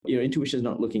intuition is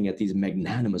not looking at these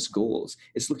magnanimous goals.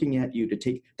 It's looking at you to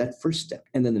take that first step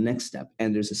and then the next step.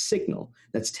 And there's a signal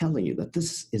that's telling you that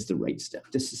this is the right step.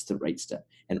 This is the right step.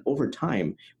 And over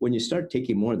time, when you start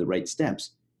taking more of the right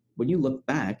steps, when you look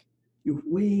back, you're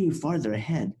way farther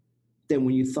ahead than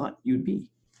when you thought you'd be.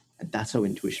 And that's how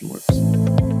intuition works.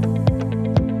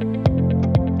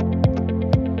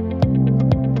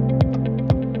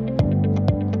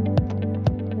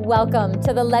 Welcome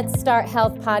to the Let's Start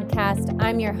Health podcast.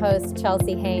 I'm your host,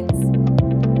 Chelsea Haynes.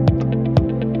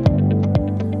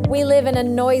 We live in a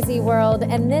noisy world,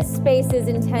 and this space is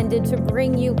intended to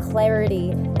bring you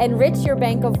clarity, enrich your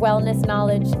bank of wellness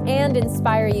knowledge, and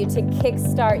inspire you to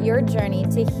kickstart your journey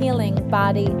to healing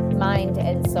body, mind,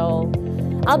 and soul.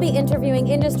 I'll be interviewing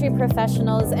industry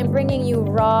professionals and bringing you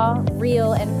raw,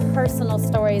 real, and personal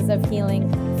stories of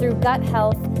healing through gut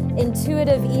health,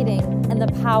 intuitive eating, and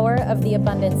the power of the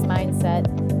abundance mindset.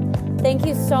 Thank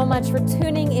you so much for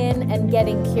tuning in and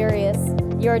getting curious.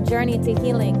 Your journey to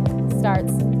healing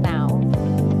starts now.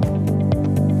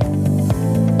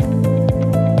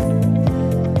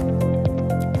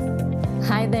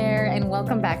 Hi there, and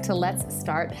welcome back to Let's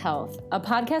Start Health, a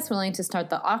podcast willing to start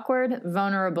the awkward,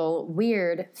 vulnerable,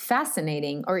 weird,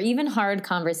 fascinating, or even hard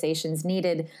conversations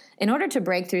needed in order to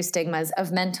break through stigmas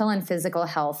of mental and physical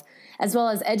health, as well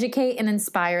as educate and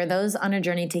inspire those on a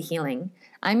journey to healing.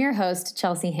 I'm your host,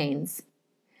 Chelsea Haynes.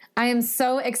 I am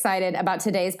so excited about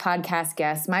today's podcast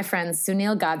guest, my friend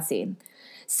Sunil Godse.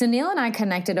 Sunil and I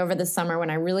connected over the summer when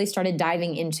I really started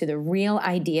diving into the real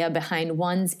idea behind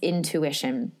one's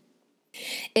intuition.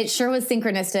 It sure was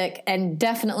synchronistic and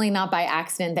definitely not by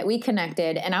accident that we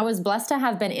connected, and I was blessed to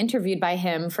have been interviewed by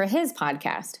him for his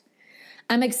podcast.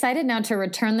 I'm excited now to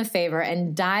return the favor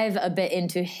and dive a bit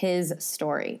into his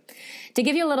story. To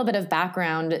give you a little bit of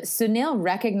background, Sunil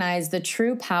recognized the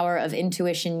true power of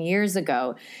intuition years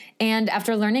ago, and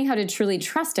after learning how to truly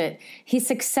trust it, he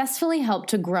successfully helped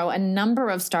to grow a number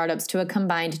of startups to a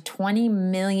combined $20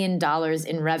 million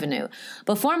in revenue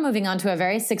before moving on to a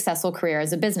very successful career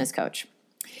as a business coach.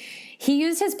 He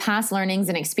used his past learnings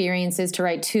and experiences to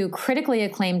write 2 critically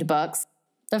acclaimed books.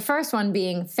 The first one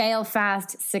being Fail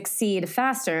Fast, Succeed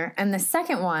Faster, and the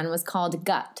second one was called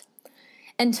Gut,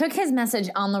 and took his message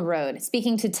on the road,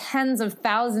 speaking to tens of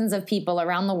thousands of people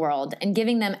around the world and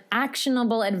giving them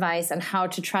actionable advice on how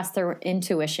to trust their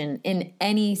intuition in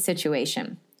any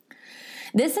situation.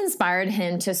 This inspired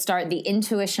him to start the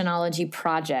Intuitionology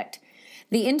Project.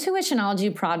 The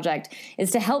Intuitionology Project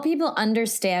is to help people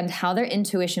understand how their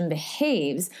intuition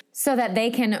behaves so that they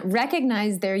can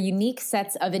recognize their unique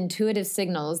sets of intuitive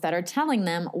signals that are telling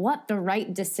them what the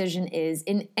right decision is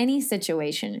in any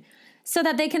situation, so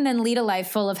that they can then lead a life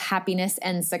full of happiness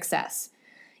and success.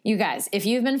 You guys, if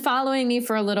you've been following me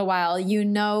for a little while, you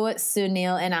know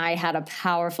Sunil and I had a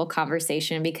powerful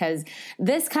conversation because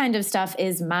this kind of stuff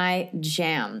is my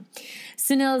jam.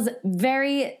 Sunil's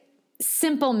very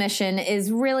simple mission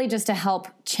is really just to help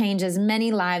change as many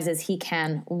lives as he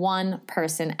can, one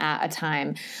person at a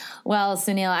time. Well,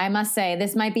 Sunil, I must say,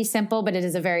 this might be simple, but it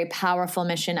is a very powerful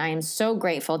mission. I am so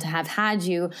grateful to have had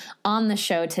you on the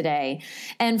show today.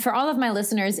 And for all of my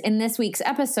listeners, in this week's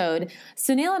episode,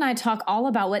 Sunil and I talk all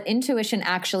about what intuition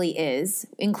actually is,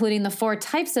 including the 4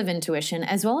 types of intuition,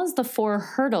 as well as the 4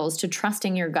 hurdles to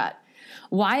trusting your gut,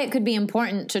 why it could be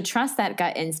important to trust that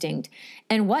gut instinct,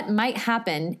 and what might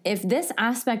happen if this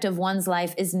aspect of one's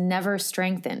life is never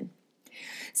strengthened.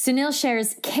 Sunil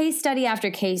shares case study after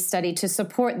case study to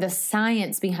support the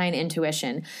science behind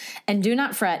intuition. And do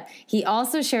not fret, he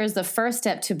also shares the first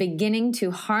step to beginning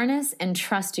to harness and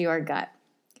trust your gut.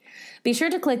 Be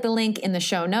sure to click the link in the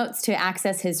show notes to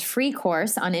access his free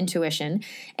course on intuition,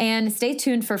 and stay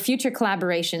tuned for future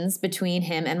collaborations between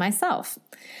him and myself.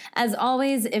 As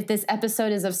always, if this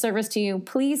episode is of service to you,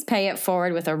 please pay it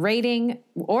forward with a rating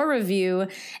or review,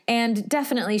 and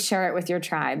definitely share it with your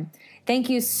tribe. Thank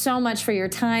you so much for your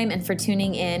time and for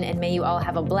tuning in, and may you all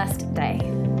have a blessed day.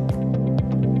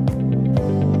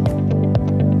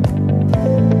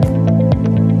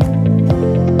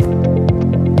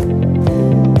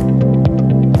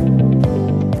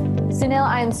 Sunil,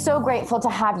 I am so grateful to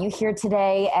have you here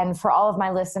today, and for all of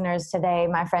my listeners today.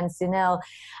 My friend Sunil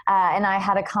and I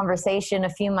had a conversation a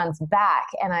few months back,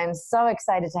 and I'm so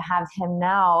excited to have him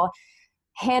now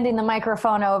handing the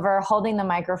microphone over, holding the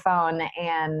microphone,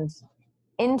 and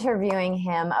interviewing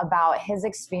him about his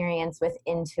experience with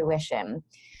intuition.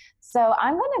 So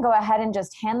I'm going to go ahead and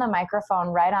just hand the microphone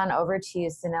right on over to you,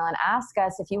 Sunil, and ask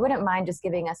us if you wouldn't mind just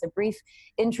giving us a brief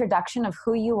introduction of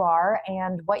who you are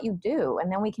and what you do,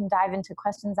 and then we can dive into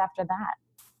questions after that.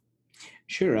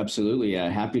 Sure, absolutely.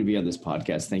 Happy to be on this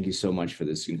podcast. Thank you so much for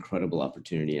this incredible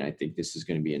opportunity. And I think this is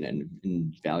going to be an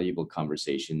invaluable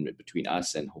conversation between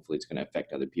us, and hopefully it's going to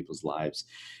affect other people's lives.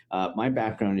 My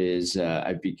background is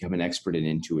I've become an expert in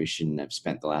intuition. I've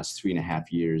spent the last 3.5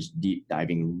 years deep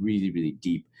diving really, really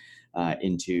deep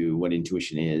into what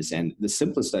intuition is, and the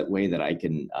simplest way that I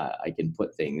can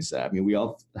put things. I mean, we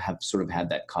all have sort of had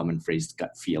that common phrase,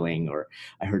 gut feeling, or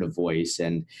I heard a voice,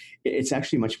 and it's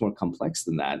actually much more complex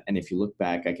than that. And if you look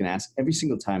back, I can ask every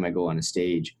single time I go on a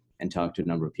stage and talk to a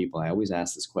number of people, I always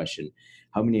ask this question: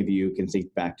 how many of you can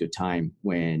think back to a time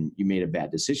when you made a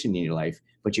bad decision in your life,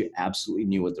 but you absolutely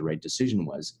knew what the right decision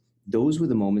was? Those were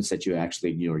the moments that you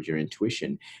actually ignored your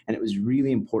intuition. And it was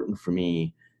really important for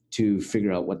me to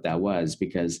figure out what that was,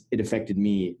 because it affected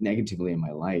me negatively in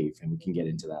my life. And we can get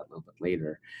into that a little bit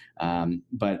later.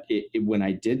 But when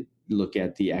I did look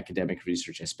at the academic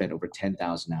research, I spent over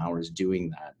 10,000 hours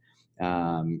doing that,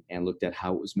 and looked at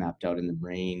how it was mapped out in the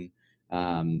brain.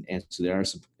 And so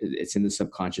it's in the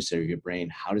subconscious area of your brain.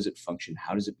 How does it function?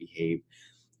 How does it behave?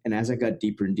 And as I got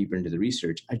deeper and deeper into the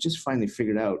research, I just finally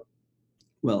figured out,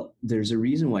 well, there's a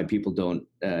reason why people don't,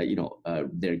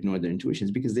 they ignore their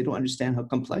intuitions, because they don't understand how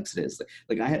complex it is.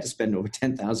 Like I had to spend over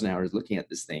 10,000 hours looking at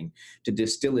this thing to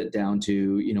distill it down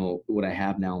to, what I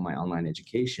have now in my online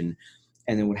education.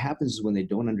 And then what happens is when they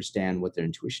don't understand what their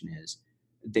intuition is,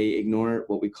 they ignore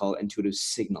what we call intuitive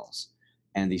signals.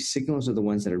 And these signals are the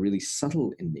ones that are really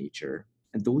subtle in nature.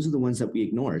 And those are the ones that we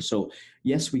ignore. So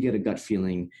yes, we get a gut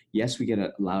feeling. Yes, we get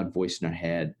a loud voice in our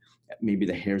head. Maybe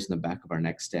the hairs in the back of our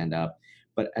neck stand up.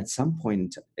 But at some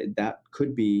point, that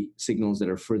could be signals that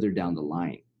are further down the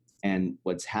line. And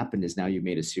what's happened is now you've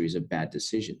made a series of bad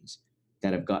decisions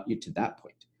that have got you to that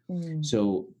point.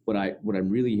 So what I'm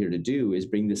really here to do is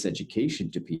bring this education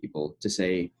to people to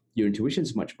say your intuition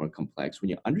is much more complex. When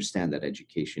you understand that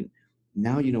education,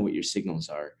 now you know what your signals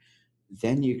are.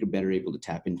 Then you're better able to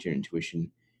tap into your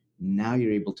intuition. Now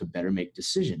you're able to better make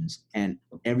decisions, and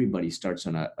everybody starts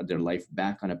on their life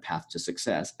back on a path to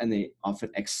success, and they often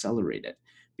accelerate it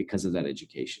because of that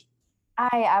education.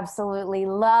 I absolutely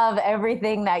love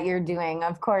everything that you're doing.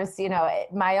 Of course,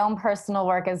 my own personal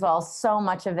work as well, so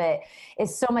much of it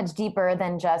is so much deeper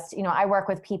than just, I work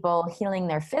with people healing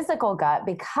their physical gut,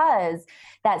 because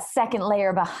that second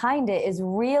layer behind it is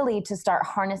really to start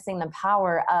harnessing the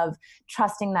power of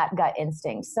trusting that gut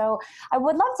instinct. So I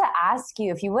would love to ask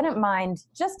you, if you wouldn't mind,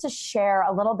 just to share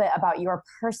a little bit about your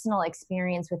personal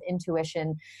experience with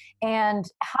intuition and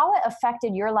how it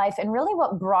affected your life, and really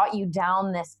what brought you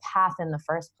down this path in the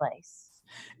first place.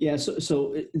 Yeah,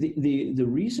 so the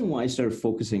reason why I started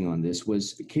focusing on this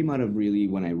it came out of really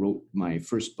when I wrote my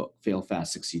first book, Fail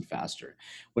Fast, Succeed Faster.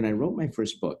 When I wrote my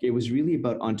first book, it was really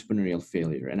about entrepreneurial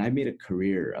failure, and I made a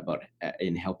career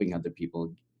in helping other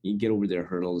people get over their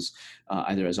hurdles,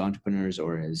 either as entrepreneurs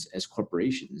or as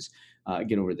corporations,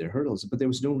 get over their hurdles. But there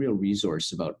was no real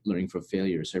resource about learning from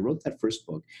failure. So I wrote that first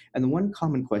book. And the one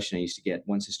common question I used to get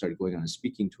once I started going on a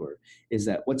speaking tour is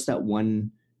that, what's that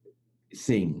one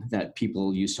thing that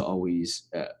people used to always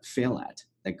fail at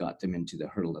that got them into the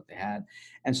hurdle that they had?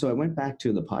 And so I went back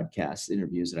to the podcast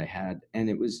interviews that I had,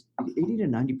 and it was 80 to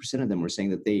 90% of them were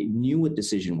saying that they knew what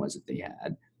decision was that they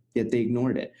had, yet they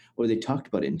ignored it, or they talked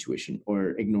about intuition or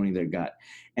ignoring their gut.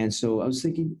 And so I was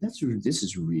thinking, this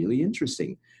is really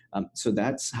interesting. So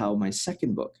that's how my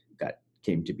second book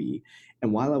came to be.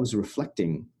 And while I was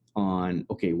reflecting on,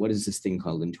 okay, what is this thing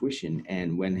called intuition,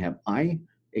 and when have I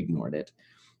ignored it?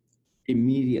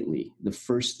 Immediately, the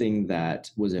first thing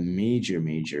that was a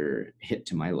major hit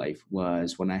to my life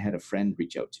was when I had a friend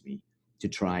reach out to me to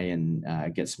try and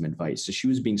get some advice. So she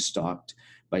was being stalked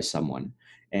by someone.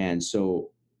 And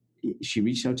so she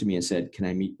reached out to me and said, can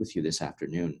I meet with you this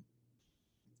afternoon?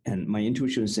 And my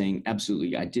intuition was saying,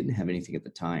 absolutely. I didn't have anything at the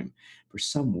time. For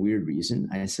some weird reason,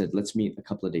 I said, let's meet a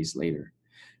couple of days later.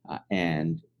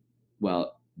 And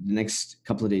well, the next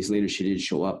couple of days later, she did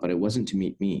show up, but it wasn't to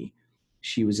meet me.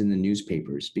 She was in the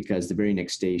newspapers because the very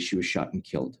next day she was shot and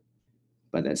killed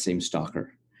by that same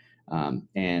stalker.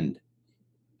 And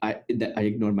I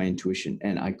ignored my intuition,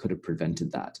 and I could have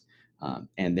prevented that.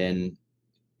 And then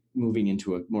moving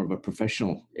into more of a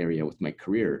professional area with my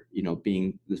career,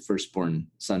 being the firstborn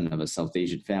son of a South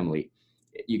Asian family,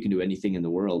 you can do anything in the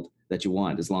world that you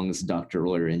want, as long as a doctor,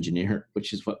 lawyer, engineer,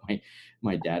 which is what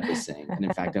my dad was saying. And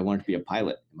in fact, I wanted to be a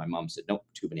pilot. My mom said, nope,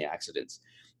 too many accidents,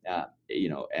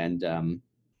 and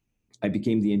I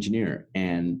became the engineer,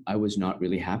 and I was not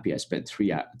really happy. I spent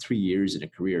 3 years in a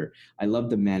career. I loved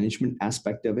the management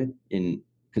aspect of it, in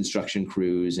construction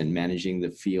crews and managing the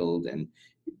field and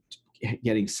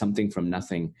getting something from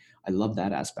nothing. I love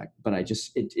that aspect, but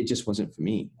it just wasn't for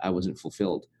me. I wasn't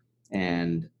fulfilled.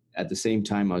 And at the same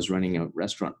time, I was running a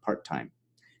restaurant part-time.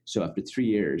 So after 3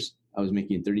 years, I was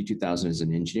making 32,000 as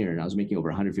an engineer, and I was making over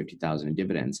 150,000 in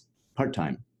dividends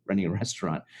part-time running a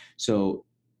restaurant. So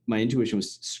my intuition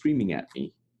was screaming at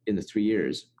me in the 3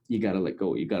 years, you got to let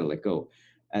go, you got to let go.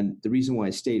 And the reason why I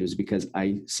stayed was because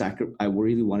I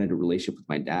really wanted a relationship with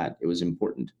my dad. It was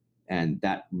important. And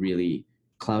that really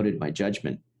clouded my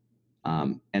judgment.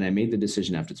 And I made the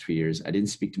decision after 3 years. I didn't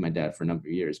speak to my dad for a number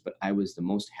of years, but I was the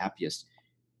most happiest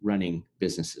running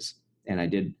businesses. And I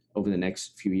did over the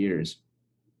next few years.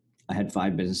 I had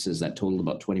 5 businesses that totaled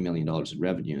about $20 million in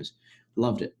revenues.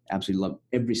 Loved it. Absolutely loved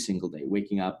every single day.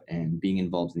 Waking up and being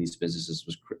involved in these businesses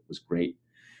was great.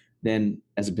 Then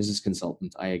as a business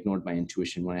consultant, I ignored my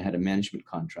intuition when I had a management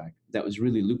contract that was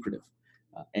really lucrative.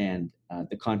 And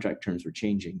the contract terms were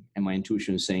changing. And my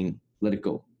intuition was saying, let it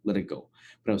go, let it go.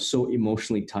 But I was so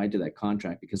emotionally tied to that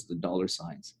contract because of the dollar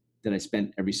signs that I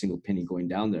spent every single penny going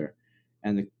down there.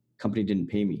 And the company didn't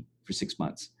pay me for 6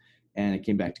 months. And I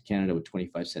came back to Canada with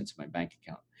 25 cents in my bank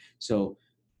account. So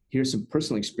here's some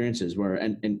personal experiences where,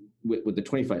 and with the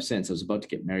 25 cents, I was about to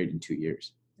get married in 2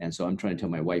 years. And so I'm trying to tell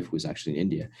my wife, who's actually in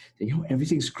India, that,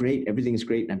 everything's great. Everything's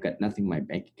great. And I've got nothing in my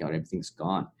bank account. Everything's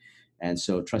gone. And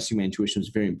so trusting my intuition was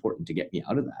very important to get me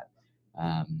out of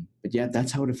that. But yeah,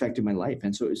 that's how it affected my life.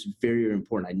 And so it was very, very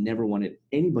important. I never wanted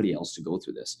anybody else to go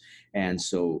through this. And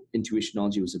so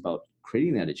Intuitionology was about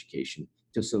creating that education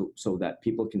just so that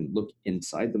people can look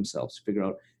inside themselves, figure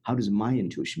out, how does my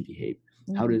intuition behave?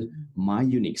 How do my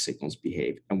unique signals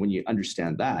behave? And when you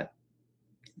understand that,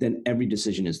 then every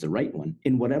decision is the right one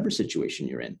in whatever situation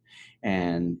you're in.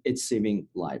 And it's saving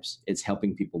lives. It's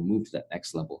helping people move to that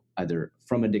next level, either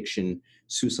from addiction,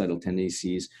 suicidal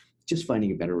tendencies, just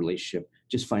finding a better relationship,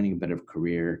 just finding a better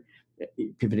career,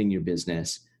 pivoting your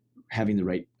business, having the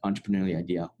right entrepreneurial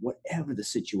idea. Whatever the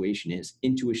situation is,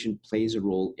 intuition plays a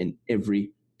role in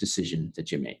every decision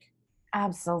that you make.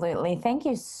 Absolutely. Thank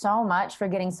you so much for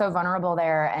getting so vulnerable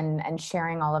there and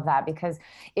sharing all of that, because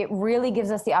it really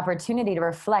gives us the opportunity to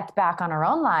reflect back on our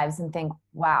own lives and think,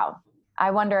 wow,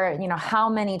 I wonder, how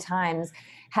many times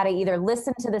had I either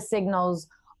listened to the signals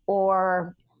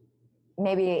or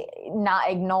maybe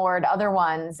not ignored other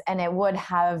ones, and it would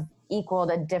have equaled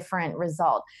a different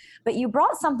result. But you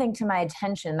brought something to my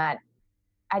attention that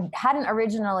I hadn't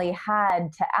originally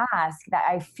had to ask that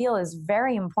I feel is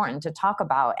very important to talk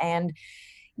about. And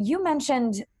you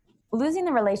mentioned losing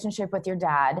the relationship with your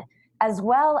dad, as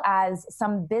well as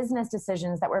some business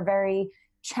decisions that were very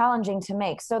challenging to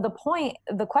make. So the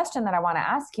question that I want to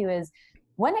ask you is,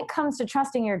 when it comes to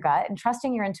trusting your gut and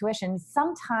trusting your intuition,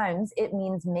 sometimes it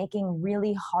means making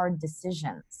really hard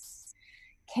decisions.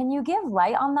 Can you give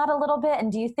light on that a little bit? And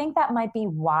do you think that might be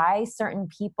why some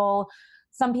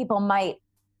people might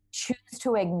choose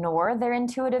to ignore their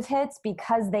intuitive hits,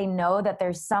 because they know that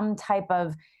there's some type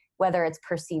of, whether it's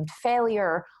perceived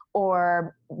failure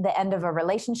or the end of a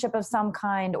relationship of some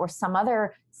kind or some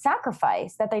other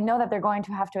sacrifice that they know that they're going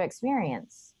to have to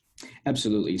experience?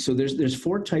 Absolutely. So there's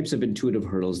 4 types of intuitive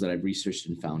hurdles that I've researched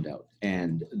and found out.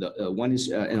 And the one is,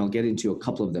 and I'll get into a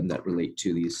couple of them that relate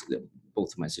to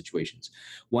both of my situations.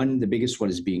 One, the biggest one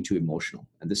is being too emotional.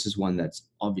 And this is one that's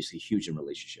obviously huge in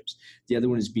relationships. The other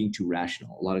one is being too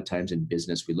rational. A lot of times in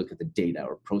business, we look at the data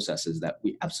or processes that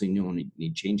we absolutely know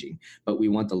need changing, but we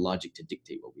want the logic to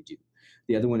dictate what we do.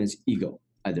 The other one is ego,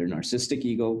 either narcissistic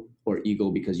ego or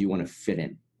ego because you want to fit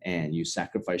in. And you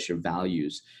sacrifice your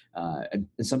values and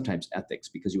sometimes ethics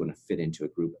because you want to fit into a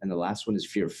group. And the last one is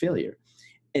fear of failure.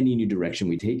 Any new direction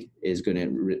we take is going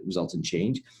to result in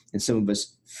change. And some of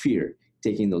us fear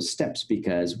taking those steps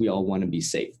because we all want to be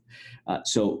safe.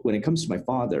 So when it comes to my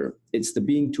father, it's the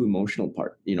being too emotional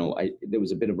part. There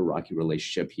was a bit of a rocky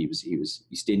relationship. He was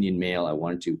East Indian male. I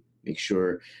wanted to make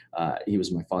sure he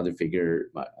was my father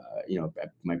figure.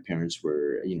 My parents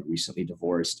were, recently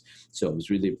divorced. So it was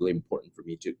really, really important for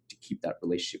me to keep that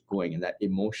relationship going. And that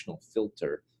emotional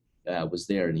filter was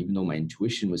there. And even though my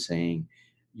intuition was saying,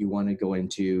 you want to go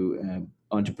into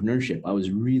entrepreneurship, I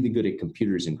was really good at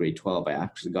computers in grade 12. I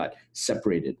actually got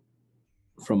separated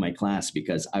from my class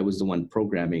because I was the one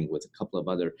programming with a couple of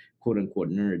other quote unquote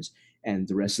nerds. And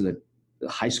the rest of the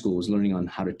high school was learning on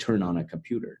how to turn on a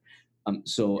computer. I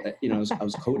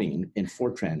was coding in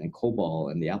Fortran and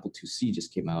COBOL, and the Apple IIc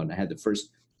just came out, and I had the first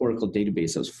Oracle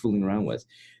database I was fooling around with.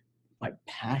 My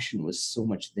passion was so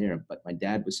much there, but my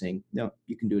dad was saying, no,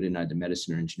 you can do it in either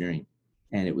medicine or engineering.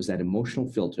 And it was that emotional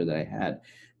filter that I had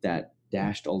that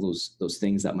dashed all those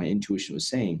things that my intuition was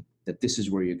saying, that this is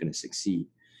where you're going to succeed.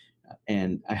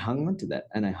 And I hung on to that,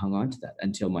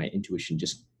 until my intuition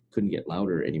just couldn't get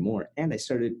louder anymore. And I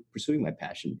started pursuing my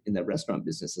passion in that restaurant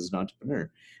business as an entrepreneur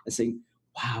and saying,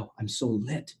 wow, I'm so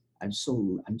lit. I'm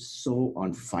so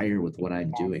on fire with what I'm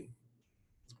Yes. doing,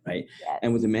 right?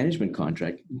 And with a Yes. management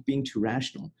contract, being too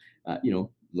rational,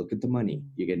 look at the money.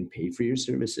 You're getting paid for your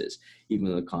services, even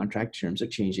though the contract terms are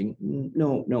changing.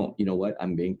 No, no, you know what?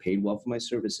 I'm being paid well for my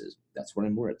services. That's what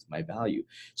I'm worth, my value.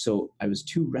 So I was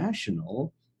too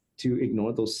rational to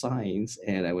ignore those signs,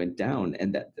 and I went down.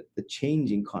 And that the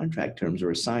changing contract terms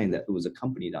were a sign that it was a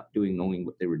company not doing, knowing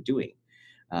what they were doing,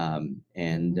 and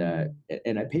Mm.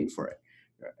 and I paid for it,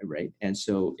 right? And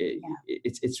so Yeah.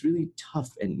 it's really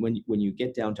tough. And when you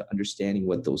get down to understanding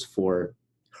what those four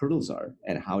hurdles are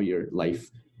and how your life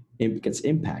gets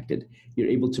impacted, you're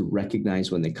able to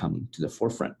recognize when they come to the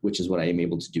forefront, which is what I am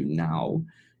able to do now.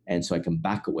 And so I can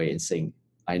back away and saying,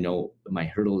 I know my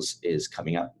hurdles is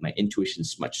coming up. My intuition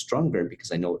is much stronger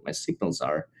because I know what my signals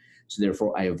are. So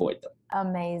therefore, I avoid them.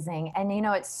 Amazing. And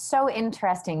it's so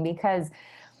interesting because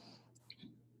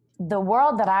the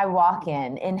world that I walk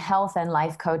in health and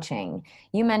life coaching,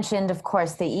 you mentioned, of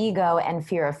course, the ego and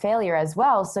fear of failure as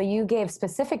well. So you gave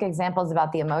specific examples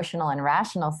about the emotional and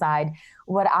rational side.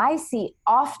 What I see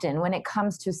often when it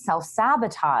comes to self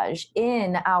sabotage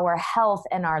in our health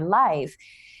and our life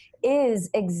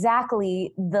is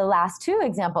exactly the last two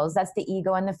examples. That's the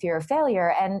ego and the fear of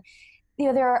failure. And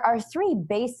there are three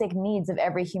basic needs of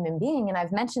every human being. And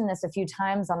I've mentioned this a few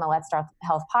times on the Let's Start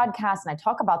Health podcast, and I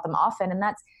talk about them often. And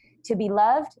that's to be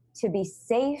loved, to be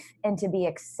safe, and to be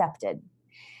accepted.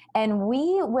 And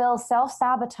we will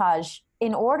self-sabotage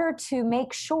in order to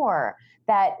make sure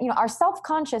that our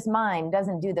self-conscious mind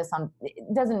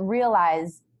doesn't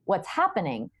realize what's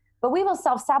happening, but we will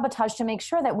self-sabotage to make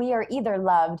sure that we are either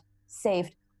loved,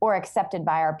 safe, or accepted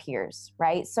by our peers,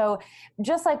 right? So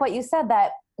just like what you said,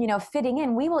 that fitting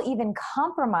in, we will even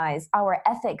compromise our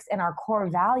ethics and our core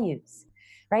values,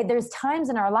 right? There's times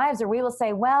in our lives where we will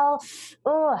say, well,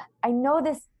 I know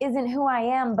this isn't who I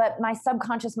am, but my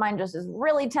subconscious mind just is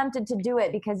really tempted to do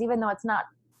it because even though it's not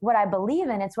what I believe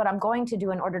in, it's what I'm going to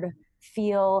do in order to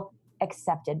feel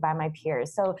accepted by my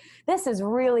peers. So this is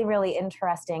really, really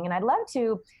interesting. And I'd love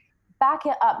to back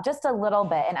it up just a little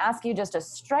bit and ask you just a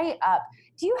straight up,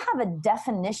 do you have a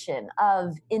definition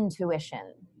of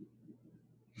intuition?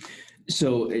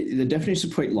 So the definition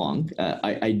is quite long.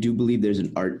 I do believe there's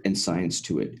an art and science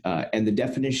to it. And the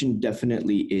definition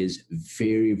definitely is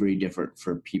very, very different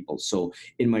for people. So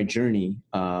in my journey,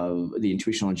 the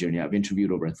intuitional journey, I've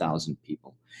interviewed over 1,000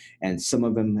 people. And some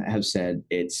of them have said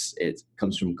it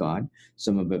comes from God.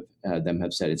 Some of them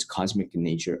have said it's cosmic in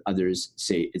nature. Others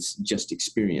say it's just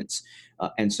experience.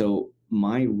 And so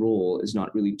my role is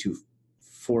not really to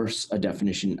force a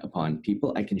definition upon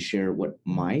people. I can share what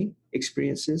my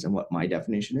experience is and what my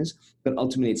definition is, but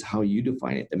ultimately it's how you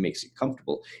define it that makes it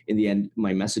comfortable. In the end,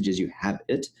 my message is you have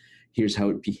it, here's how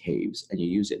it behaves, and you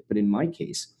use it. But in my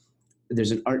case,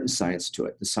 there's an art and science to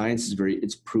it. The science is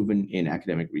it's proven in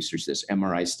academic research. There's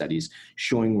MRI studies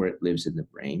showing where it lives in the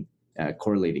brain,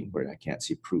 correlating where I can't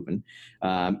see proven.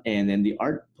 And then the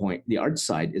art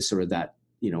side is sort of that,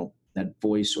 that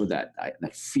voice or that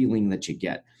feeling that you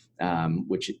get,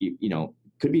 which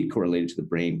could be correlated to the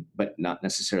brain, but not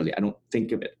necessarily. I don't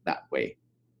think of it that way.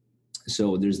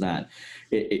 So there's that.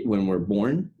 When we're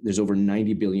born, there's over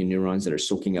 90 billion neurons that are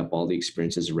soaking up all the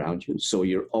experiences around you. So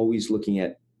you're always looking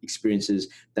at experiences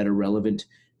that are relevant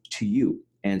to you.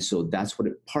 And so that's what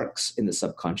it parks in the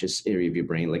subconscious area of your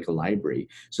brain, like a library,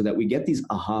 so that we get these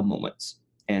aha moments.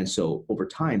 And so over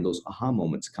time, those aha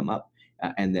moments come up.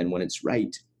 And then when it's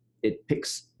right, it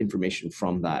picks information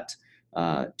from that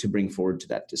to bring forward to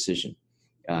that decision.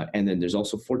 And then there's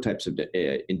also four types of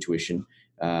intuition,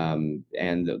 and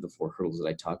the four hurdles that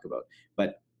I talk about.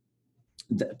 But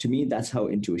to me, that's how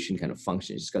intuition kind of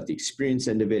functions. It's got the experience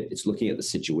end of it. It's looking at the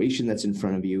situation that's in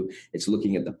front of you. It's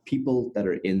looking at the people that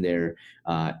are in there,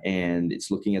 and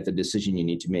it's looking at the decision you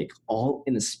need to make, all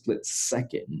in a split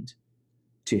second,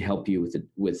 to help you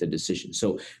with the decision.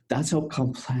 So that's how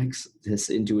complex this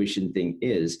intuition thing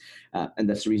is, and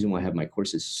that's the reason why I have my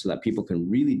courses, so that people can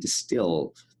really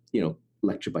distill,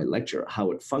 lecture by lecture,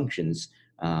 how it functions.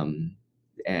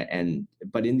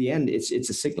 But in the end, it's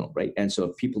a signal, right? And so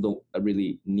if people don't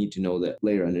really need to know the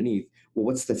layer underneath, well,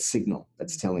 what's the signal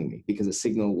that's telling me? Because a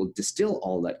signal will distill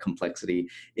all that complexity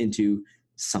into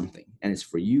something, and it's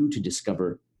for you to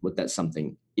discover what that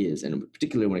something is. And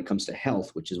particularly when it comes to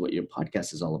health, which is what your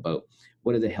podcast is all about,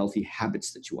 what are the healthy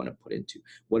habits that you want to put into?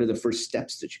 What are the first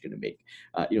steps that you're going to make?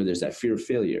 There's that fear of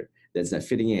failure. There's that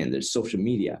fitting in. There's social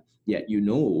media. Yet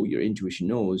your intuition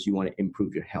knows you want to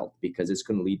improve your health because it's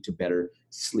going to lead to better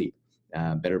sleep,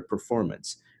 better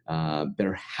performance,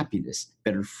 better happiness,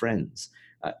 better friends.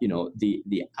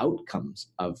 the outcomes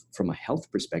of from a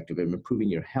health perspective of improving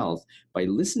your health by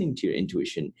listening to your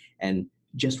intuition and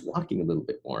just walking a little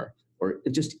bit more or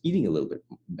just eating a little bit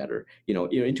better.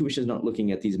 Your intuition is not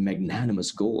looking at these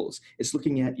magnanimous goals. It's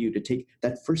looking at you to take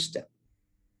that first step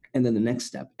and then the next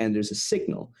step. And there's a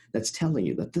signal that's telling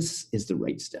you that this is the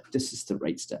right step. This is the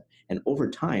right step. And over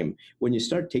time, when you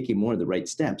start taking more of the right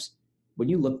steps, when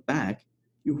you look back,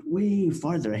 you're way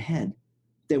farther ahead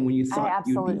than when you thought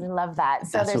you'd be. I absolutely love that.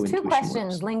 So That's how there's two intuition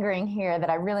questions works. lingering here that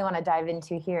I really want to dive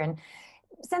into here. And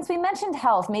since we mentioned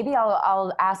health, maybe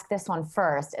I'll ask this one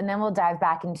first, and then we'll dive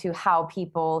back into how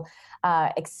people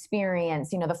experience,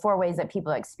 the 4 ways that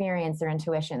people experience their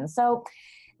intuition. So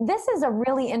this is a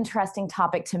really interesting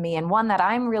topic to me, and one that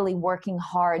I'm really working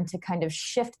hard to kind of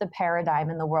shift the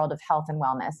paradigm in the world of health and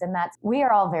wellness. And that's, we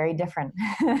are all very different.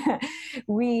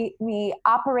 we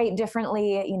operate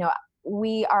differently.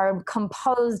 We are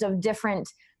composed of different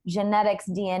genetics,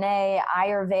 DNA,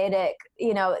 Ayurvedic,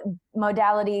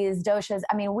 modalities, doshas.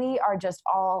 I mean, we are just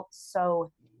all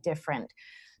so different.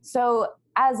 So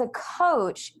as a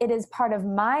coach, it is part of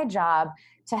my job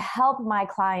to help my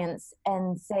clients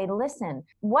and say, listen,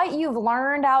 what you've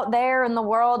learned out there in the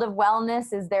world of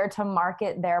wellness is there to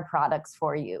market their products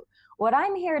for you. What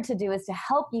I'm here to do is to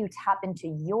help you tap into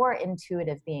your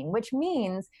intuitive being, which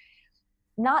means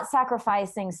not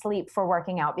sacrificing sleep for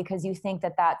working out because you think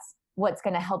that that's what's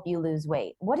going to help you lose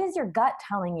weight. What is your gut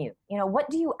telling you? What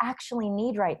do you actually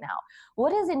need right now?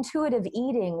 What does intuitive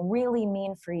eating really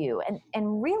mean for you?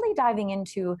 And really diving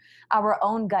into our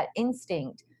own gut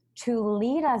instinct to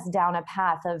lead us down a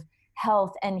path of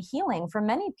health and healing. For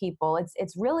many people,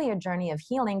 it's really a journey of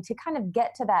healing to kind of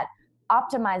get to that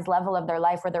optimized level of their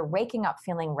life where they're waking up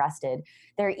feeling rested.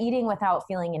 They're eating without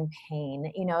feeling in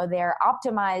pain. They're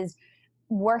optimized,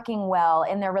 working well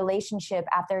in their relationship,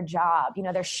 at their job.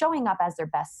 They're showing up as their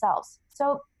best selves.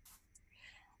 So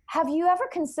have you ever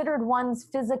considered one's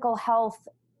physical health,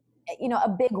 a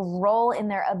big role in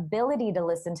their ability to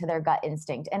listen to their gut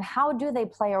instinct? And how do they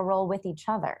play a role with each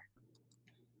other?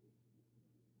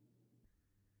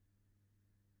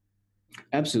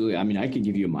 Absolutely. I mean, I can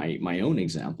give you my own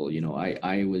example.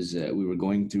 I was we were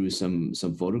going through some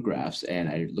photographs, and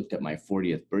I looked at my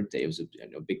 40th birthday. It was a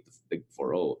big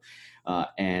 40,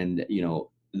 and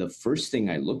the first thing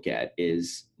I look at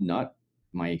is not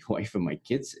my wife and my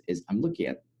kids. Is I'm looking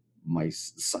at my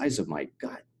size of my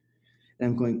gut, and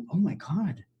I'm going, oh my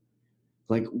God,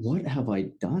 like what have I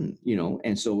done?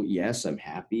 And so yes, I'm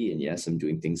happy, and yes, I'm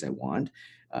doing things I want,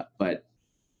 but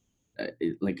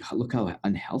look how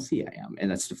unhealthy I am.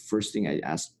 And that's the first thing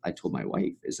I told my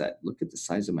wife is that, look at the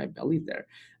size of my belly there.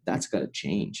 That's got to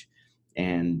change.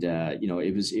 And,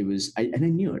 it was, and I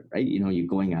knew it, right? You're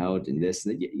going out and this,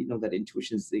 and that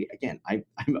intuition is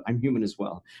I'm human as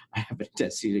well. I have a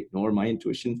tendency to ignore my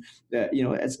intuition,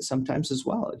 as sometimes as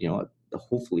well,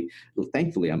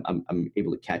 thankfully I'm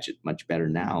able to catch it much better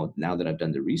now that I've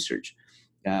done the research.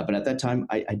 But at that time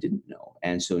I didn't know.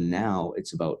 And so now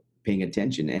it's about paying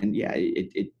attention. And yeah,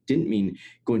 it didn't mean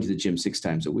going to the gym 6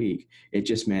 times a week. It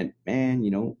just meant, man,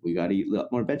 we got to eat a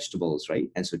lot more vegetables, right?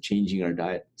 And so changing our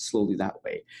diet slowly that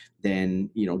way. Then,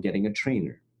 getting a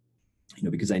trainer,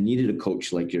 because I needed a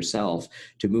coach like yourself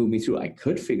to move me through. I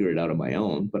could figure it out on my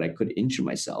own, but I could injure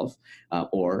myself,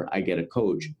 or I get a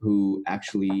coach who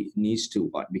actually needs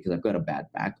to, because I've got a bad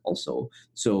back also.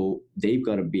 So they've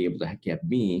got to be able to get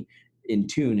me in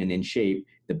tune and in shape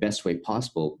the best way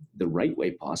possible, the right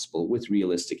way possible, with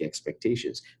realistic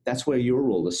expectations. That's why your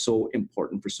role is so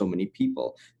important for so many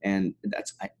people. And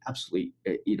I absolutely,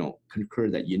 concur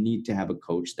that you need to have a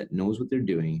coach that knows what they're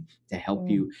doing to help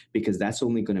you, because that's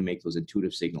only going to make those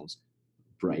intuitive signals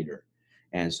brighter.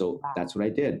 And so that's what I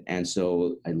did. And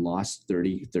so I lost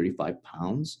 35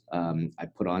 pounds. I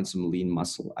put on some lean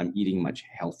muscle. I'm eating much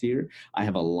healthier. I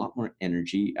have a lot more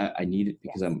energy. I need it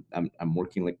because I'm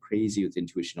working like crazy with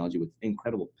Intuitionology with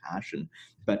incredible passion.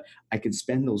 But I can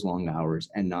spend those long hours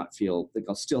and not feel like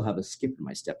I'll still have a skip in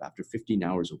my step after 15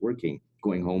 hours of working,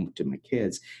 going home to my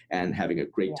kids and having a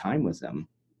great time with them,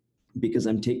 because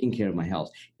I'm taking care of my health.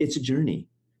 It's a journey.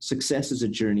 Success is a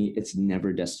journey. It's never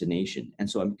a destination. And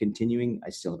so I'm continuing. I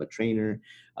still have a trainer.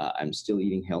 I'm still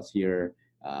eating healthier.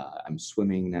 I'm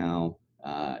swimming now.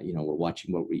 We're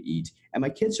watching what we eat. And my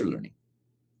kids are learning.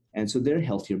 And so they're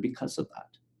healthier because of that.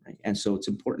 Right? And so it's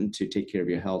important to take care of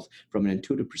your health from an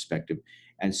intuitive perspective.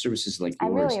 And services like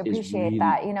yours I really appreciate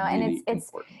that, and really it's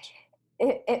important.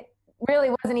 It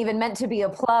really wasn't even meant to be a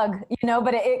plug,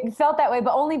 but it felt that way,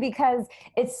 but only because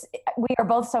we are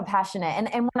both so passionate.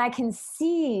 And when I can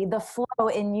see the flow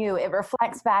in you, it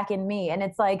reflects back in me. And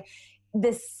it's like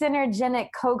this synergetic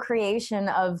co-creation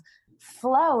of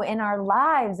flow in our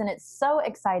lives. And it's so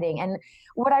exciting. And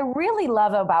what I really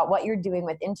love about what you're doing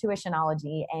with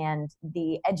intuitionology and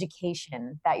the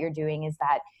education that you're doing is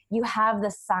that you have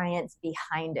the science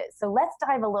behind it. So let's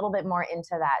dive a little bit more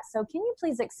into that. So can you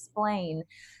please explain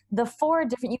the four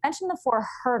different, you mentioned the four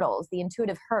hurdles, the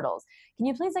intuitive hurdles. Can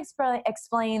you please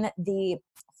explain the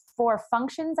four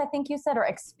functions, I think you said, or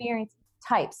experience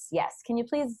types? Yes. Can you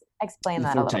please explain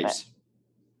that a little bit?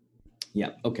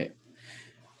 Yeah. Okay.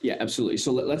 Yeah, absolutely.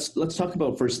 So let's talk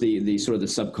about first the sort of the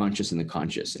subconscious and the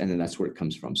conscious, and then that's where it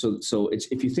comes from. So it's,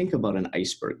 if you think about an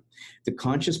iceberg, the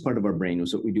conscious part of our brain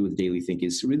is what we do with daily thinking,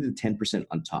 is really the 10%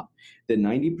 on top. The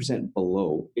 90%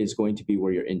 below is going to be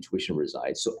where your intuition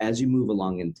resides. So as you move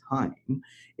along in time,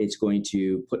 it's going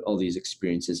to put all these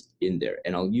experiences in there.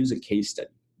 And I'll use a case study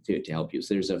to help you.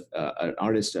 So there's an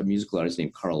artist, a musical artist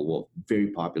named Carl Wolf,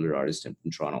 very popular artist in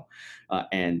Toronto.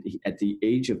 And at the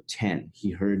age of 10,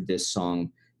 he heard this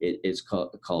song. It's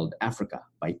called Africa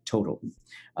by Toto.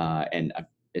 And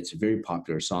it's a very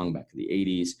popular song back in the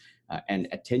 80s. And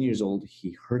at 10 years old,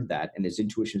 he heard that, and his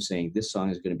intuition saying, this song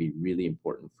is going to be really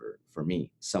important for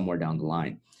me somewhere down the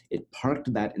line. It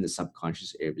parked that in the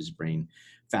subconscious area of his brain.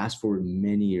 Fast forward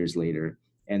many years later,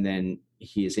 and then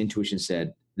his intuition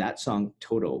said, that song,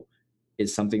 Toto,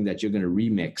 is something that you're going to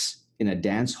remix in a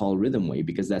dance hall rhythm way,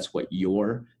 because that's what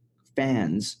your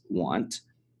fans want.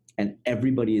 And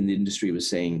everybody in the industry was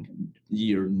saying,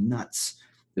 you're nuts.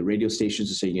 The radio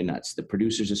stations are saying you're nuts. The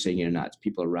producers are saying you're nuts.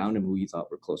 People around him who he thought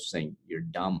were close were saying, you're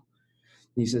dumb.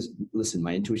 And he says, listen,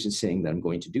 my intuition is saying that I'm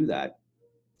going to do that.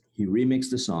 He remixed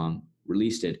the song,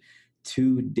 released it.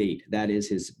 To date, that is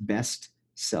his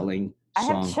best-selling song.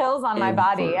 I have chills on my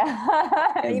body.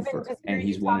 Ever. And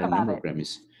he's won a number of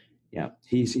Grammys. Yeah,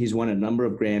 he's won a number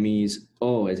of Grammys.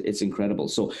 Oh, it's incredible.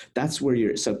 So that's where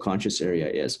your subconscious area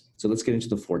is. So let's get into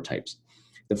the four types.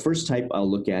 The first type I'll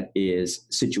look at is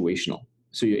situational.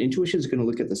 So your intuition is going to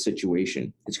look at the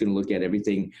situation. It's going to look at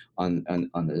everything on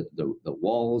the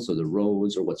walls or the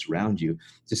roads or what's around you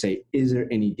to say, is there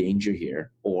any danger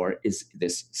here, or is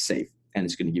this safe? And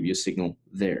it's going to give you a signal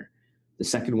there. The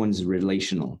second one is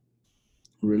relational.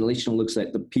 Relational looks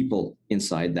at the people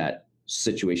inside that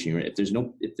situation you're in. If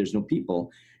there's no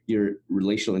people, your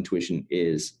relational intuition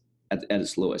is at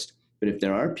its lowest. But if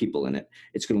there are people in it,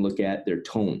 it's going to look at their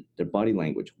tone, their body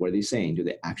language. What are they saying? Do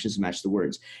their actions match the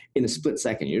words? In a split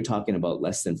second, you're talking about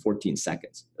less than 14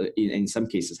 seconds. In some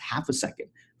cases, half a second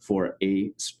for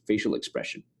a facial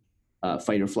expression.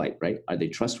 Fight or flight, right? Are they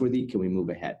trustworthy? Can we move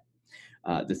ahead?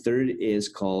 The third is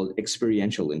called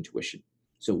experiential intuition.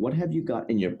 So what have you got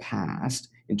in your past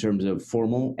in terms of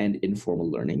formal and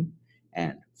informal learning,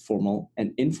 and formal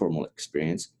and informal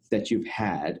experience that you've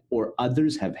had or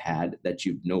others have had that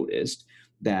you've noticed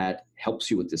that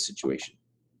helps you with this situation?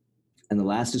 And the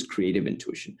last is creative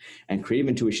intuition. And creative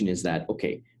intuition is that,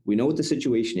 okay, we know what the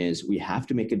situation is. We have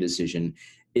to make a decision.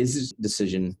 Is this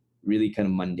decision really kind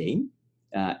of mundane?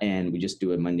 And we just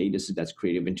do a mundane decision, that's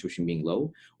creative intuition being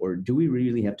low? Or do we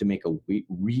really have to make a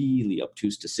really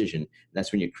obtuse decision?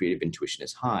 That's when your creative intuition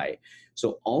is high.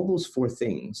 So all those four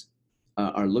things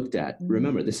are looked at.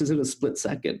 Remember, this isn't a split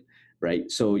second,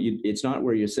 right? So it's not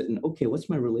where you're sitting, okay, what's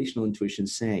my relational intuition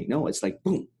saying? No, it's like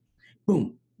boom,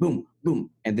 boom, boom,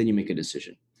 boom, and then you make a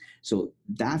decision. So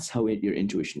that's how your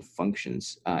intuition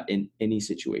functions in any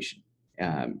situation.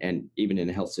 And even in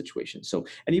a health situation. So,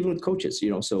 and even with coaches,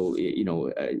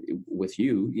 with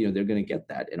you, they're going to get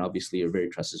that. And obviously you're very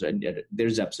trusted. And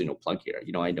there's absolutely no plug here.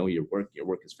 I know your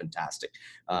work is fantastic.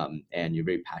 And you're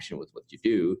very passionate with what you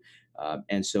do.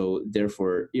 And so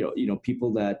therefore,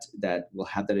 people that will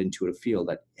have that intuitive feel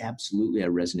that absolutely I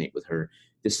resonate with her.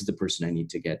 This is the person I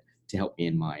need to get to help me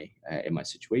in my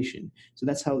situation. So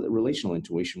that's how the relational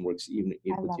intuition works, even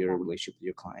with your relationship with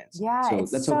your clients. Yeah, so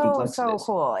that's how complex it is.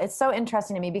 Cool. It's so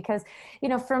interesting to me because,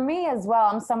 for me as well,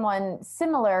 I'm someone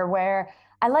similar where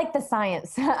I like the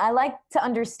science. I like to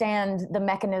understand the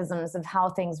mechanisms of how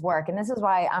things work. And this is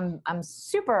why I'm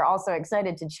super also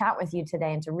excited to chat with you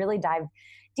today and to really dive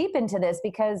deep into this,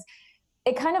 because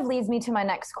it kind of leads me to my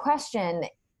next question.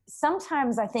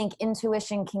 Sometimes I think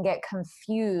intuition can get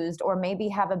confused or maybe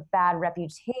have a bad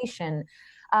reputation,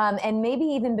 and maybe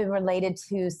even be related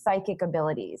to psychic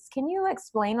abilities. Can you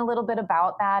explain a little bit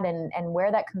about that and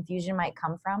where that confusion might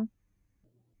come from?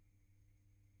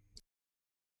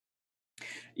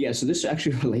 Yeah, so this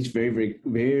actually relates very, very,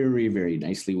 very, very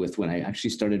nicely with when I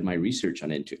actually started my research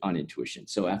on intuition.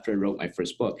 So after I wrote my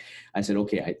first book, I said,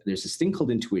 okay, there's this thing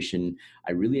called intuition.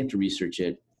 I really have to research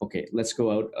it. Okay, let's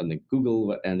go out on the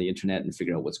Google and the internet and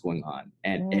figure out what's going on.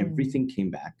 And everything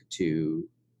came back to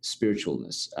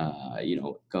spiritualness,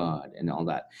 God and all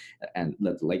that, and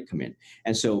let the light come in.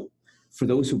 And so for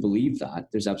those who believe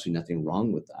that, there's absolutely nothing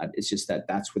wrong with that. It's just that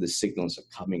that's where the signals are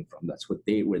coming from. That's where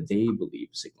they believe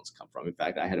signals come from. In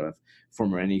fact, I had a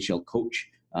former NHL coach,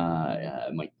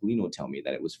 Mike Polino, tell me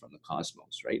that it was from the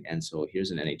cosmos, right? And so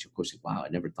here's an NHL coach like, wow, I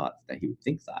never thought that he would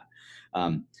think that.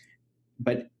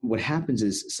 But what happens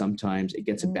is sometimes it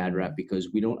gets a bad rap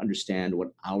because we don't understand what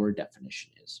our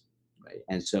definition is, right?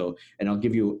 And I'll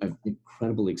give you an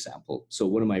incredible example. So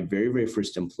one of my very, very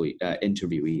first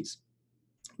interviewees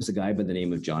was a guy by the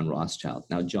name of John Rothschild.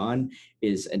 Now, John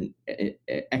is an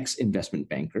ex-investment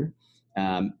banker.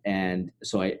 And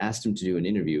so I asked him to do an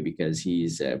interview because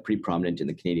he's pretty prominent in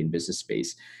the Canadian business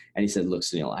space. And he said, look,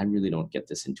 Sunil, I really don't get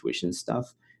this intuition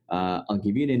stuff. I'll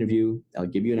give you an interview. I'll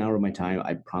give you an hour of my time.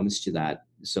 I promised you that.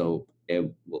 So,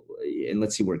 and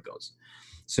let's see where it goes.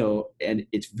 So, and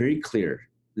it's very clear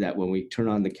that when we turn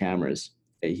on the cameras,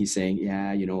 he's saying,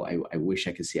 yeah, I wish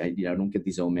I could see, I don't get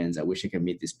these omens. I wish I could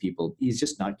meet these people. He's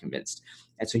just not convinced.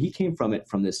 And so he came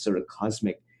from this sort of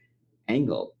cosmic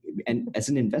angle. And as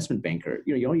an investment banker,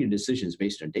 all your decisions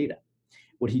based on data.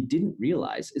 What he didn't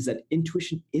realize is that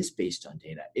intuition is based on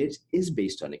data. It is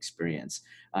based on experience,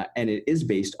 and it is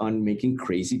based on making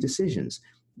crazy decisions.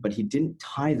 But he didn't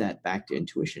tie that back to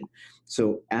intuition.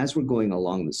 So as we're going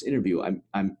along this interview,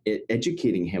 I'm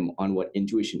educating him on what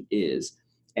intuition is.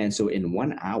 And so in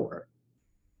 1 hour,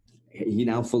 he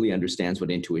now fully understands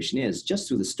what intuition is just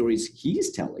through the stories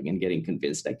he's telling and getting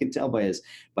convinced. I can tell by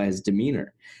his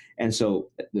demeanor. And so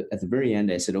at the very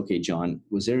end, I said, okay, John,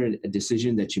 was there a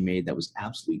decision that you made that was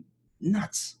absolutely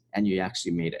nuts and you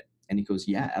actually made it? And he goes,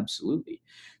 yeah, absolutely.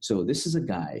 So this is a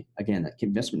guy, again,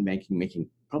 investment banking, making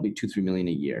probably $2-3 million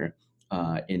a year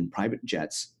in private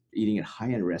jets, eating at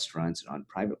high-end restaurants, on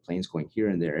private planes, going here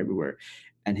and there, everywhere.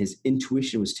 And his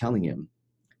intuition was telling him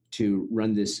to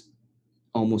run this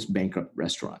almost bankrupt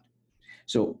restaurant.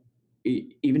 So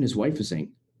even his wife was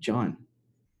saying, John,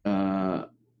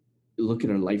 look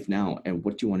at our life now, and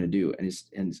what do you want to do?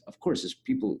 And of course, his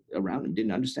people around him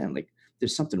didn't understand, like,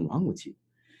 there's something wrong with you.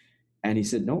 And he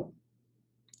said, no,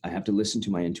 I have to listen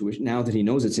to my intuition. Now that he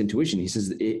knows it's intuition, he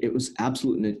says it was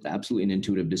absolutely an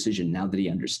intuitive decision now that he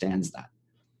understands that.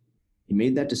 He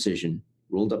made that decision,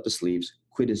 rolled up the sleeves,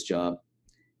 quit his job.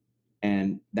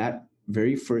 And that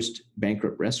very first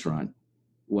bankrupt restaurant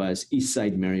was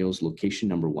Eastside Mario's location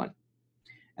number 1.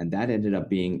 And that ended up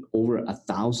being over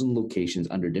 1,000 locations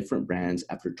under different brands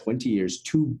after 20 years,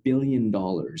 $2 billion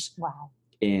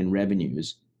in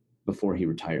revenues before he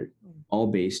retired, all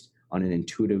based on an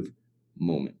intuitive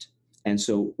moment. And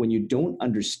so when you don't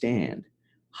understand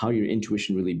how your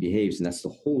intuition really behaves, and that's the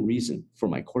whole reason for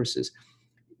my courses,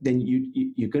 then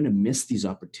you're going to miss these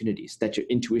opportunities that your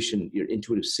intuition, your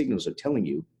intuitive signals are telling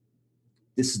you,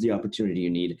 this is the opportunity you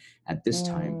need at this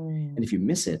time. And if you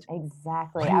miss it.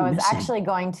 Exactly. I was actually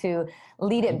going to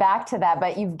lead it back to that,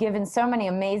 but you've given so many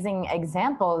amazing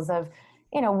examples of,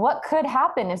 what could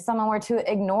happen if someone were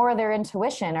to ignore their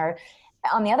intuition, or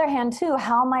on the other hand too,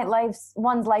 how might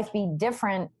one's life be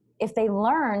different if they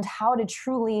learned how to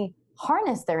truly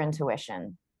harness their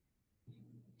intuition?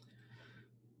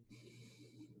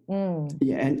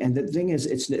 Yeah, and the thing is,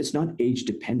 it's not age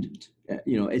dependent.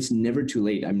 It's never too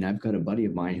late. I mean, I've got a buddy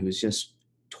of mine who's just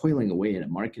toiling away at a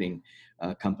marketing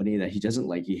company that he doesn't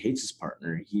like. He hates his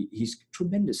partner. He's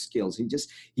tremendous skills.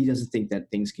 He doesn't think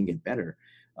that things can get better.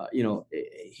 He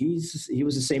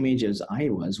was the same age as I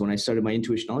was when I started my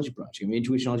Intuitionology project. I mean,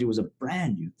 Intuitionology was a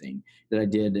brand new thing that I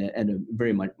did at a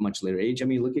very much later age. I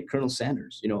mean, look at Colonel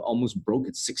Sanders, almost broke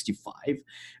at 65,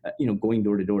 going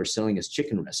door to door, selling his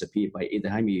chicken recipe. By the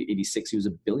time he was 86, he was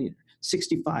a billionaire.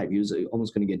 65, he was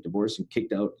almost going to get divorced and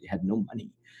kicked out. He had no money,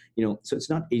 so it's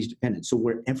not age dependent. So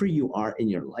wherever you are in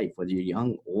your life, whether you're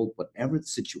young, old, whatever the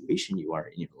situation you are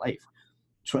in your life,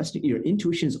 trust me, your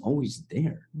intuition is always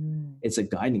there. It's a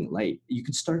guiding light. You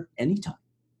can start anytime.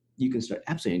 You can start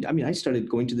absolutely. I mean, I started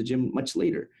going to the gym much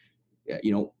later.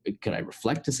 Could I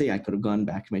reflect to say I could have gone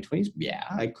back to my 20s? Yeah,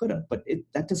 I could have, but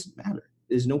that doesn't matter.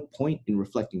 There's no point in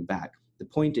reflecting back. The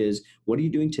point is, what are you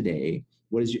doing today?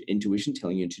 What is your intuition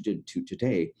telling you to do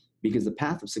today? Because the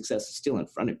path of success is still in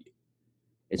front of you.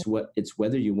 It's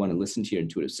whether you want to listen to your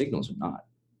intuitive signals or not.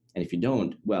 And if you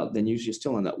don't, well, then you're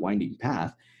still on that winding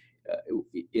path.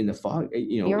 In the fog,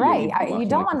 you're right. You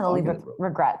don't want to leave with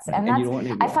regrets. And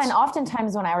I find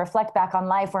oftentimes when I reflect back on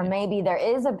life where maybe there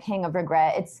is a pang of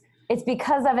regret, it's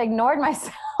because I've ignored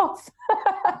myself.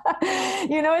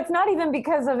 It's not even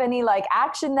because of any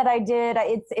action that I did.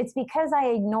 It's because I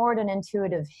ignored an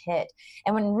intuitive hit.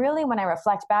 And when I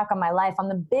reflect back on my life, on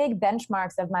the big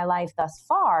benchmarks of my life thus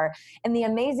far, and the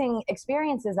amazing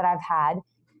experiences that I've had,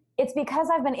 it's because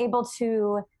I've been able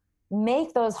to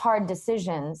make those hard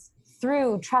decisions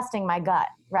through trusting my gut,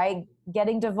 right?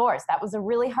 Getting divorced. That was a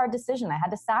really hard decision. I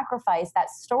had to sacrifice that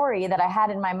story that I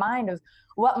had in my mind of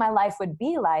what my life would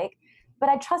be like. But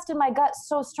I trusted my gut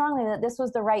so strongly that this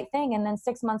was the right thing. And then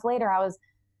 6 months later, I was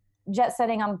jet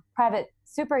setting on private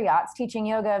super yachts, teaching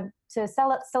yoga to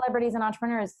celebrities and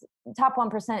entrepreneurs, top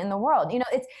 1% in the world.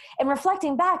 And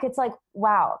reflecting back, it's like,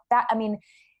 wow,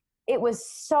 it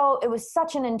was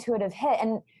such an intuitive hit.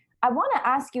 And I want to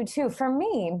ask you too, for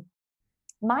me,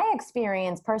 my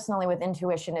experience personally with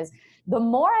intuition is the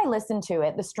more I listen to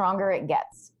it, the stronger it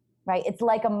gets, right? It's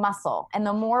like a muscle. And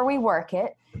the more we work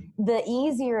it, the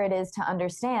easier it is to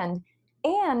understand.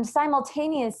 And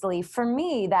simultaneously, for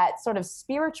me, that sort of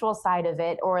spiritual side of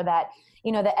it, or that,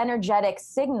 the energetic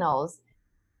signals,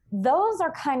 those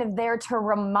are kind of there to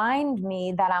remind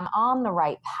me that I'm on the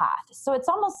right path. So it's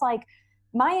almost like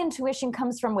my intuition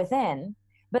comes from within,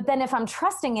 but then if I'm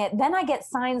trusting it, then I get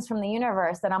signs from the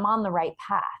universe that I'm on the right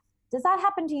path. Does that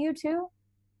happen to you too?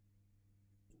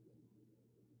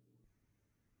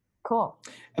 Cool.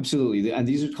 Absolutely. And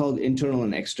these are called internal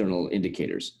and external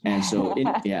indicators. And so,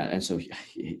 I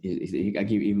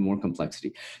give you even more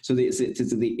complexity. So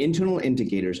the internal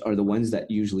indicators are the ones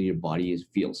that usually your body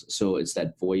feels. So it's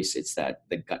that voice, it's the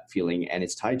gut feeling, and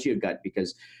it's tied to your gut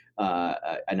because,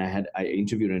 and I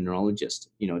interviewed a neurologist,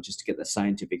 just to get the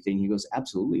scientific thing. He goes,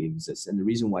 absolutely, it exists. And the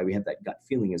reason why we have that gut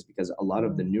feeling is because a lot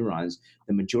of the neurons,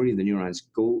 the majority of the neurons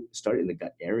start in the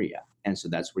gut area. And so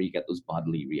that's where you get those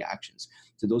bodily reactions.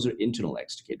 So those are internal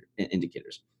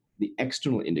indicators. The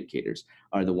external indicators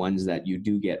are the ones that you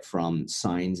do get from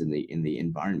signs in the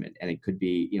environment. And it could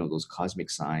be, those cosmic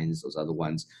signs, those other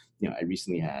ones. I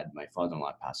recently had my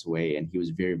father-in-law pass away, and he was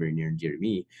very, very near and dear to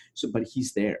me. So, but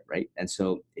he's there, right? And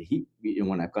so he,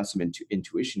 when I've got some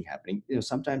intuition happening,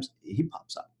 sometimes he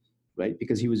pops up, right?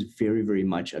 Because he was very, very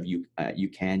much of you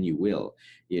can, you will,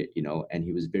 and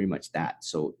he was very much that.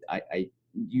 So I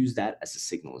use that as a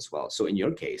signal as well. So in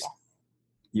your case,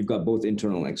 you've got both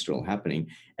internal and external happening.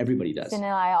 Everybody does.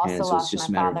 Sunil, I also lost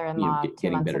my father-in-law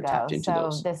 2 months ago. So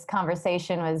this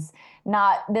conversation was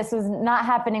not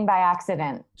happening by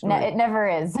accident. Right. It never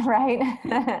is, right?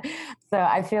 So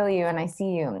I feel you and I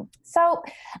see you. So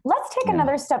let's take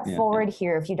another step forward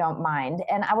here, if you don't mind.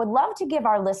 And I would love to give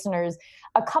our listeners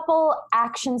a couple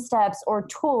action steps or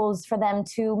tools for them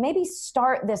to maybe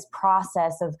start this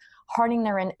process of harnessing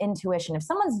their intuition. If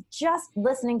someone's just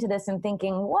listening to this and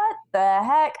thinking, what the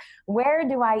heck, where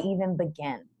do I even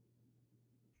begin?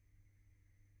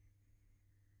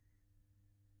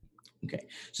 Okay.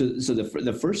 So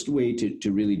the first way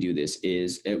to really do this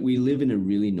is we live in a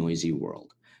really noisy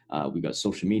world. We got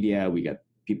social media, we got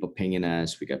people pinging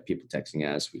us, we got people texting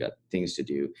us, we got things to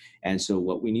do. And so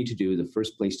what we need to do, the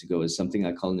first place to go is something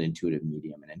I call an intuitive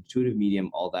medium. An intuitive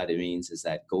medium, all that it means is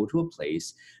that go to a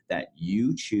place that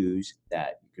you choose,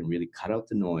 that you can really cut out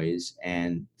the noise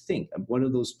and think. One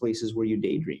of those places where you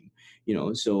daydream.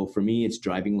 So for me, it's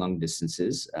driving long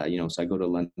distances. So I go to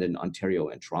London, Ontario,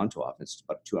 and Toronto often. It's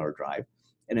about a 2-hour drive.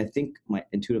 And I think my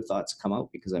intuitive thoughts come out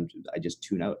because I just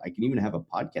tune out. I can even have a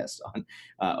podcast on,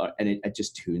 and it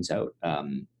just tunes out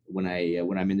when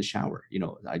I'm in the shower.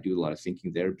 I do a lot of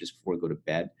thinking there just before I go to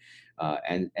bed,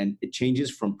 and it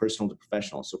changes from personal to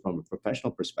professional. So from a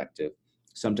professional perspective,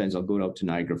 sometimes I'll go out to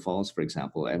Niagara Falls, for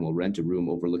example, and we'll rent a room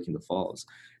overlooking the falls.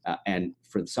 And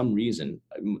for some reason,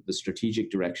 the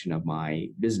strategic direction of my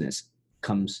business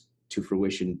comes to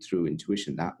fruition through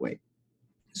intuition that way.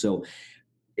 So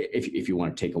if you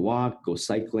want to take a walk, go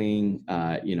cycling,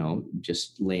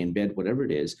 just lay in bed, whatever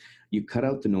it is, you cut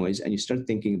out the noise and you start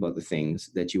thinking about the things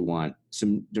that you want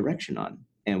some direction on.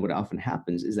 And what often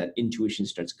happens is that intuition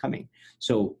starts coming.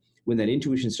 So when that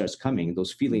intuition starts coming,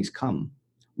 those feelings come.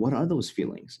 What are those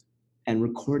feelings? And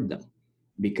record them,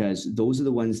 because those are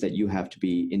the ones that you have to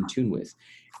be in tune with.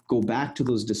 Go back to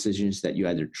those decisions that you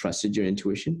either trusted your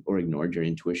intuition or ignored your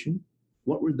intuition.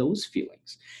 What were those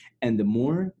feelings? And the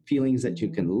more feelings that you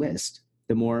can list,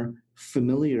 the more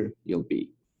familiar you'll be.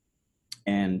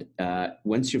 And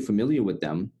once you're familiar with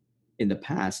them in the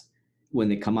past, when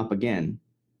they come up again,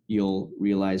 you'll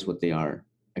realize what they are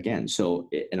again. So,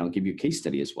 and I'll give you a case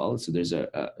study as well. So there's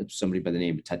somebody by the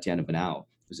name of Tatiana Banau,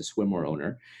 who's a swimwear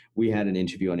owner. We had an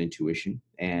interview on intuition,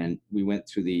 and we went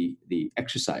through the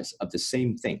exercise of the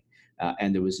same thing.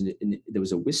 And there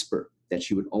was a whisper that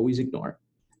she would always ignore,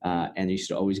 and used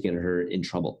to always get her in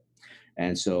trouble.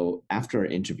 And so after our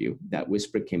interview, that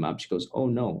whisper came up. She goes, "Oh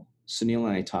no, Sunil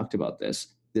and I talked about this.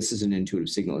 This is an intuitive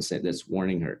signal that's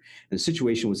warning her." And the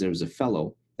situation was there was a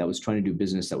fellow that was trying to do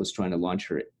business, that was trying to launch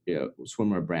her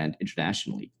swimwear brand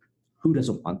internationally. Who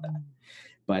doesn't want that?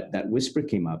 But that whisper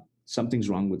came up, something's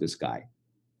wrong with this guy.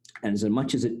 And as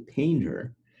much as it pained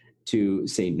her, to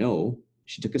say no,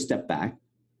 she took a step back,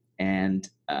 and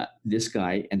this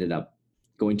guy ended up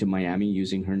going to Miami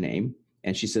using her name.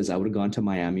 And she says, I would have gone to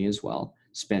Miami as well,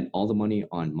 spent all the money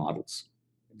on models,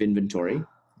 inventory,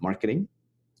 marketing,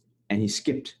 and he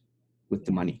skipped with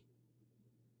the money.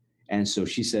 And so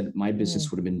she said, my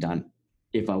business would have been done.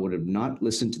 If I would have not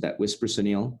listened to that whisper,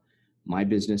 Sunil, my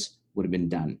business would have been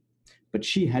done. But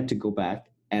she had to go back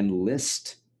and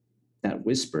list that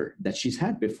whisper that she's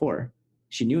had before.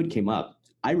 She knew it came up.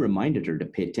 I reminded her to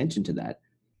pay attention to that.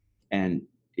 And,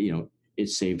 it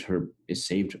saved her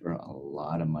a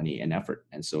lot of money and effort.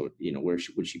 And so, where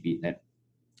would she be then?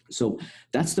 So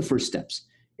that's the first steps,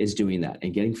 is doing that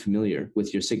and getting familiar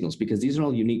with your signals, because these are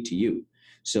all unique to you.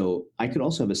 So I could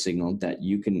also have a signal that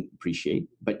you can appreciate,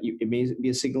 but it may be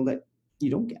a signal that you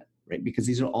don't get, right? Because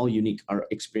these are all unique. Our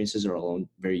experiences are all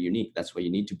very unique. That's why you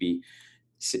need to be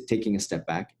taking a step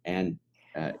back and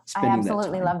spending I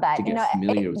absolutely that time love that. to get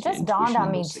familiar with it just dawned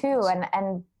on me too,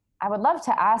 and I would love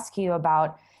to ask you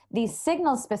about these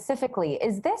signals specifically.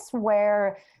 Is this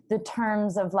where the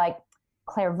terms of like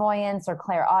clairvoyance or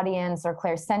clairaudience or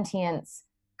clairsentience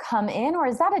come in, or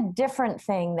is that a different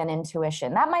thing than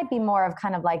intuition? That might be more of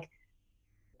kind of like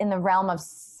in the realm of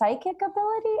psychic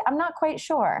ability. I'm not quite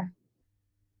sure.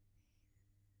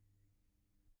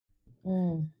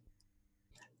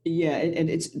 Yeah, and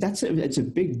it's a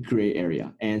big gray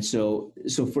area. And so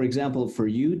for example, for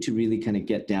you to really kind of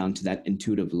get down to that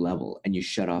intuitive level and you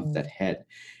shut off that head,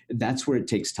 that's where it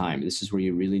takes time. This is where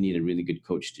you really need a really good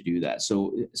coach to do that.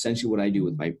 So essentially what I do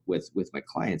with my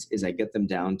clients is I get them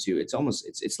down to, it's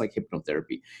like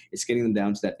hypnotherapy. It's getting them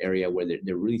down to that area where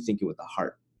they're really thinking with the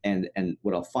heart. And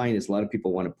what I'll find is a lot of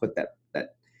people want to put the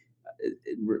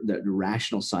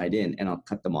rational side in, and I'll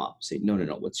cut them off. Say, no,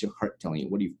 what's your heart telling you?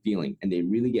 What are you feeling? And they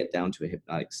really get down to a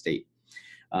hypnotic state.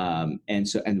 And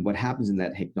what happens in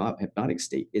that hypnotic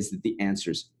state is that the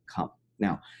answers come.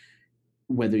 Now,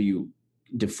 whether you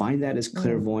define that as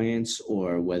clairvoyance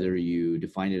or whether you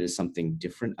define it as something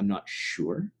different, I'm not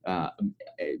sure.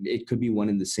 It could be one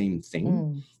and the same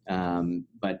thing.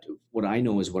 But what I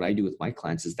know is what I do with my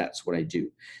clients is that's what I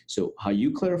do. So how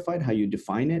you clarified, how you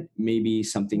define it, may be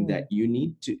something that you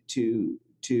need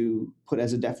to put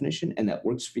as a definition, and that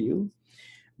works for you.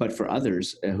 But for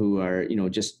others who are,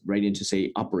 just right into,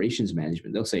 say, operations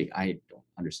management, they'll say, I don't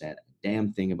understand a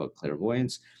damn thing about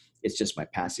clairvoyance. It's just my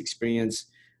past experience.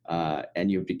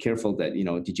 And you have to be careful that,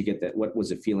 did you get that? What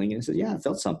was it feeling? And I said, yeah, I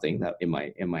felt something that in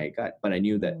my gut, but I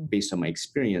knew that based on my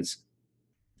experience,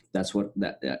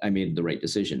 I made the right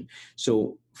decision.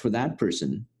 So for that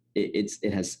person,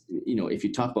 it has, if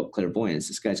you talk about clairvoyance,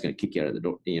 this guy's going to kick you out of the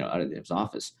door, out of his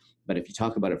office. But if you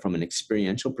talk about it from an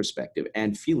experiential perspective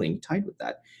and feeling tied with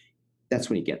that, that's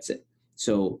when he gets it.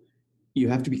 So you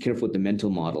have to be careful with the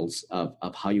mental models of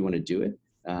how you want to do it.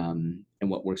 And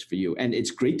what works for you. And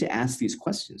it's great to ask these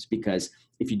questions, because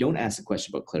if you don't ask a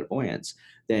question about clairvoyance,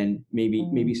 then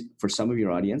maybe for some of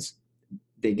your audience,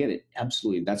 they get it.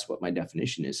 Absolutely. That's what my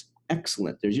definition is.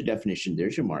 Excellent. There's your definition.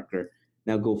 There's your marker.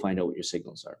 Now go find out what your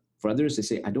signals are. For others, they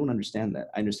say, I don't understand that.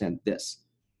 I understand this.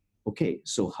 Okay.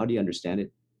 So how do you understand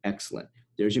it? Excellent.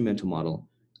 There's your mental model.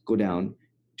 Go down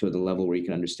to the level where you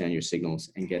can understand your signals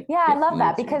and get. Yeah, I love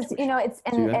that, because, it's,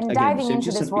 and diving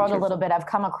into this world a little bit, I've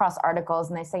come across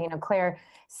articles and they say,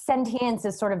 clairsentience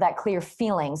is sort of that clear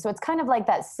feeling. So it's kind of like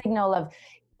that signal of,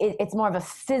 it's more of a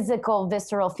physical,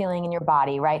 visceral feeling in your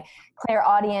body, right?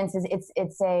 Clairaudience is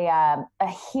it's a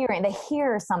hearing. They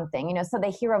hear something, so they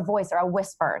hear a voice or a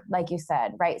whisper, like you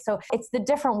said, right? So it's the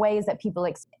different ways that people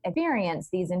experience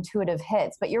these intuitive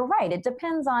hits. But you're right; it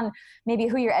depends on maybe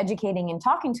who you're educating and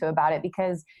talking to about it,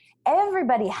 because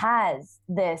everybody has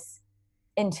this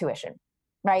intuition,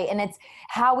 right? And it's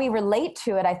how we relate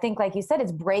to it. I think, like you said,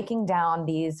 it's breaking down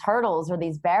these hurdles or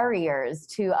these barriers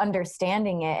to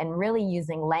understanding it and really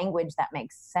using language that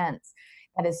makes sense.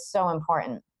 That is so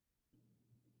important.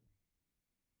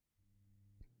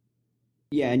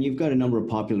 Yeah, and you've got a number of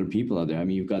popular people out there. I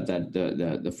mean, you've got that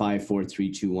the 5, 4,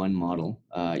 3, 2, 1 model.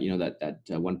 That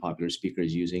one popular speaker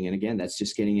is using, and again, that's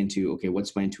just getting into, okay,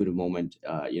 what's my intuitive moment?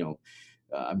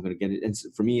 I'm going to get it. And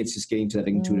for me, it's just getting to that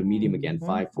intuitive medium again.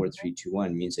 5, 4, 3, 2,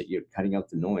 1 means that you're cutting out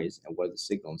the noise and what are the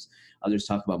signals. Others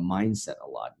talk about mindset a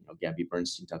lot. Gabby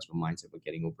Bernstein talks about mindset, about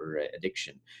getting over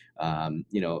addiction.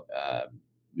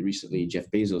 Recently,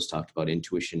 Jeff Bezos talked about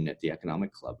intuition at the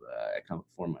Economic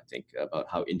Forum, I think, about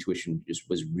how intuition just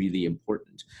was really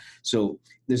important. So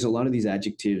there's a lot of these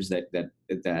adjectives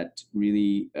that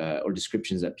really, or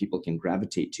descriptions that people can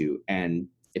gravitate to. And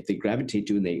if they gravitate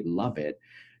to and they love it,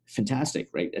 fantastic,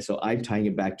 right? So I'm tying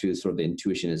it back to sort of the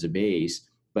intuition as a base.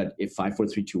 But if 5, 4,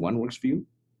 3, 2, 1 works for you,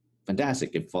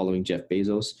 fantastic. If following Jeff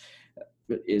Bezos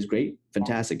is great,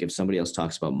 fantastic. If somebody else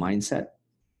talks about mindset,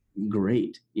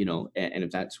 great. And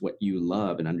if that's what you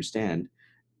love and understand,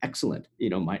 excellent.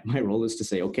 My role is to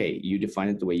say, okay, you define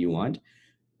it the way you want.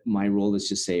 My role is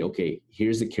to say, okay,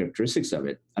 here's the characteristics of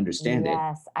it, understand it.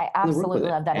 Yes, I absolutely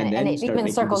love that. And it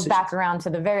even circles back around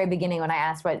to the very beginning when I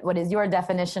asked what is your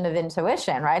definition of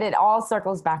intuition, right? It all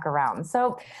circles back around.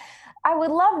 So I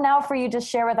would love now for you to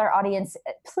share with our audience,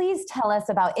 please tell us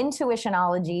about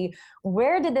intuitionology.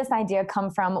 Where did this idea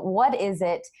come from? What is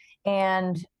it?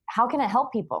 And how can it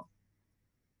help people?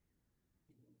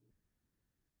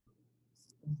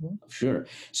 Mm-hmm. Sure.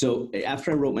 So after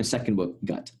I wrote my second book,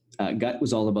 Gut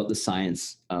was all about the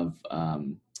science of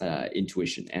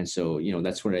intuition. And so,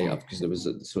 that's what because there was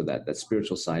sort of that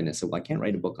spiritual side. And I said, well, I can't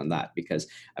write a book on that because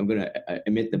I'm going to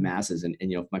emit the masses. And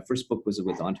if my first book was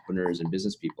with entrepreneurs and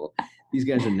business people, these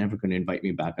guys are never going to invite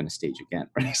me back on a stage again.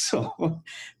 Right. So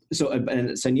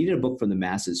I needed a book for the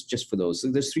masses just for those.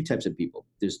 So there's three types of people.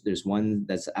 There's one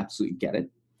that's absolutely get it.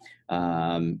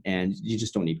 And you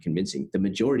just don't need convincing. The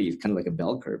majority is kind of like a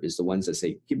bell curve, is the ones that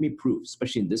say, give me proof,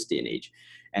 especially in this day and age.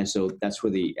 And so that's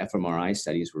where the fMRI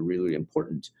studies were really, really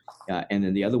important. And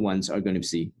then the other ones are going to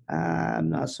see, I'm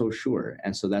not so sure.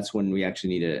 And so that's when we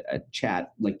actually need a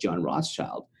chat like John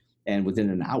Rothschild. And within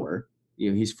an hour,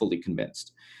 he's fully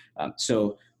convinced.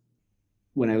 So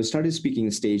when I started speaking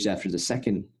the stage after the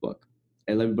second book,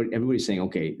 everybody's saying,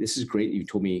 okay, this is great. You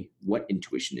told me what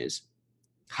intuition is.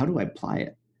 How do I apply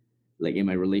it? Like in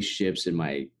my relationships, in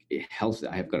my health,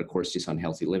 I have got a course just on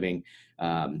healthy living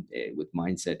with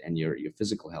mindset and your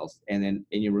physical health, and then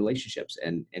in your relationships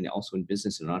and also in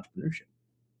business and entrepreneurship.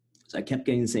 So I kept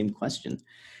getting the same question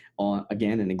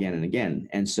again and again and again.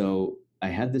 And so I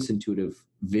had this intuitive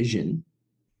vision,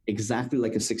 exactly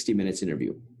like a 60 Minutes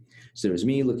interview. So there was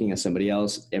me looking at somebody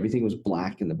else. Everything was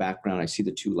black in the background. I see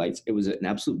the two lights. It was an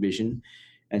absolute vision.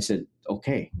 I said,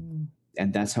 okay.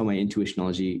 And that's how my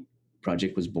Intuitionology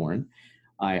project was born.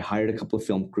 I hired a couple of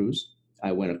film crews.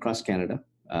 I went across Canada,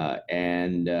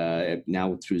 and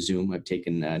now through Zoom, I've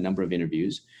taken a number of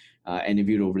interviews,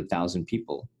 interviewed over 1,000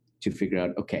 people to figure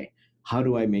out, okay, how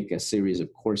do I make a series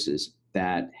of courses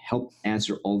that help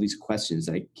answer all these questions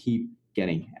that I keep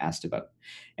getting asked about?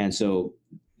 And so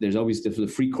there's always the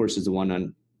free course is the one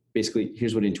on basically,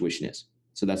 here's what intuition is.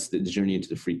 So that's the journey into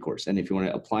the free course. And if you want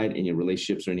to apply it in your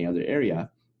relationships or any other area,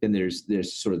 then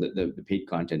there's sort of the paid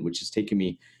content, which has taken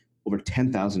me over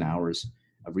 10,000 hours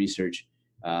of research.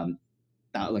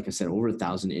 Like I said, over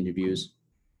 1,000 interviews.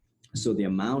 So the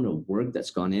amount of work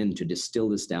that's gone in to distill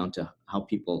this down to how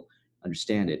people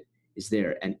understand it is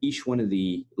there. And each one of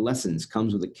the lessons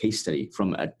comes with a case study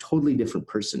from a totally different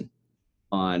person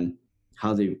on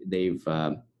how they've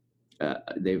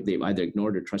either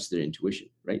ignored or trusted their intuition,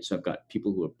 right? So I've got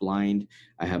people who are blind.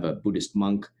 I have a Buddhist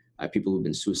monk. I have people who've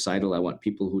been suicidal. I want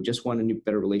people who just want a new,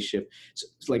 better relationship. So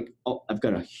it's like, I've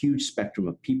got a huge spectrum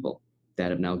of people that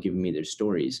have now given me their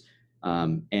stories.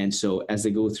 And so as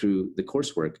they go through the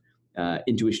coursework,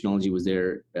 Intuitionology was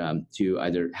there to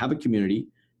either have a community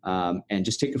and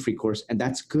just take a free course. And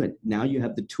that's good. Now you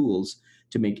have the tools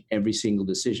to make every single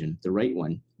decision, the right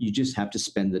one. You just have to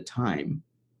spend the time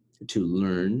to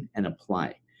learn and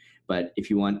apply. But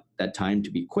if you want that time to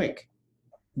be quick,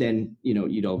 then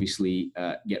you'd obviously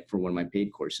get for one of my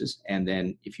paid courses. And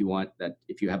then if you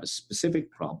have a specific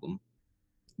problem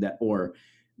or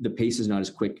the pace is not as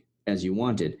quick as you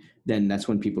wanted, then that's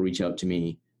when people reach out to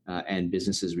me and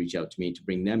businesses reach out to me to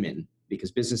bring them in,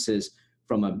 because businesses,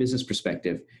 from a business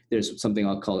perspective, there's something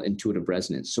I'll call intuitive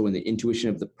resonance. So when the intuition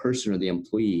of the person or the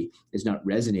employee is not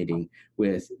resonating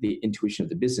with the intuition of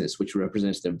the business, which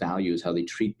represents their values, how they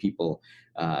treat people,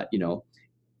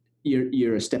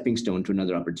 you're a stepping stone to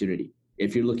another opportunity.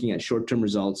 If you're looking at short-term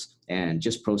results and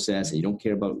just process and you don't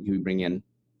care about who you bring in,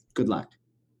 good luck,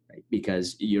 right?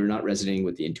 Because you're not resonating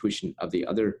with the intuition of the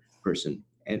other person.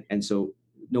 And so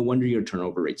no wonder your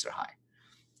turnover rates are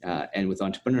high. And with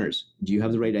entrepreneurs, do you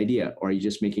have the right idea, or are you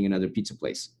just making another pizza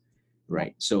place,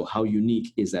 right? So how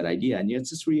unique is that idea? And yet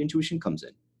it's where your intuition comes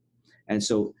in. And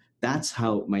so that's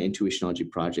how my Intuitionology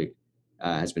project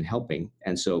has been helping.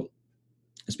 And so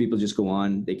as people just go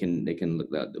on, they can look,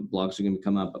 the blogs are going to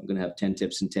come up. I'm going to have 10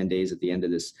 tips in 10 days at the end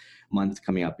of this month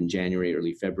coming up in January,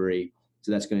 early February.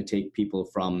 So that's going to take people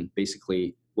from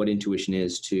basically what intuition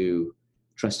is to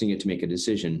trusting it to make a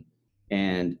decision.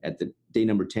 And at the day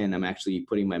number 10, I'm actually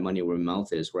putting my money where my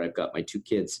mouth is, where I've got my two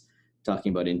kids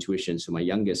talking about intuition. So my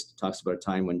youngest talks about a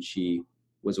time when she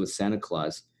was with Santa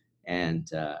Claus and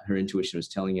her intuition was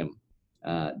telling him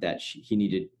that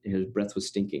his breath was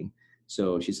stinking.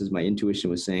 So she says, my intuition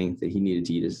was saying that he needed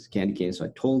to eat his candy cane. So I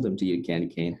told him to eat a candy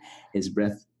cane. His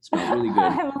breath Smelled really good.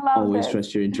 I love Always this.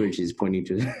 trust your intuition. She's pointing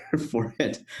to her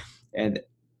forehead. And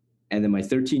then my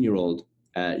 13-year-old,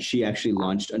 she actually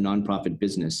launched a nonprofit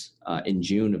business in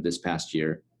June of this past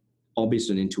year, all based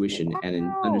on intuition. And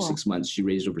in under 6 months, she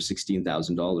raised over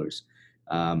 $16,000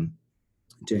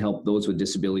 to help those with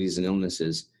disabilities and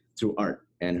illnesses through art.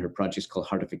 And her project's called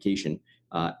Heartification.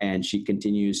 And she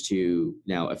continues to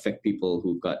now affect people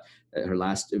who've got, her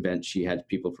last event, she had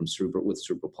people from cerebral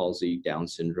palsy, Down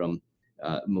syndrome,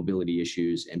 mobility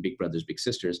issues, and big brothers, big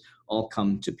sisters all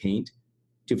come to paint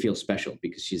to feel special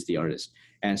because she's the artist.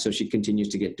 And so she continues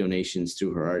to get donations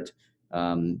through her art,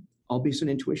 all based on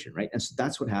intuition, right? And so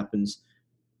that's what happens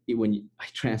when I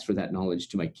transfer that knowledge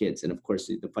to my kids. And of course,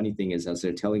 the funny thing is, as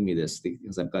they're telling me this,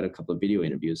 because I've got a couple of video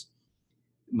interviews,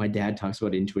 my dad talks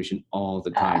about intuition all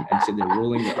the time. And so they're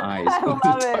rolling their eyes when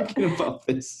they're talking about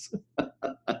this.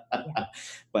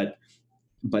 But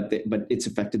it's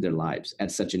affected their lives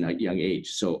at such a young age.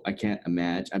 So I can't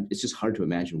imagine, it's just hard to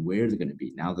imagine where they're going to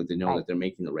be now that they know that they're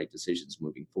making the right decisions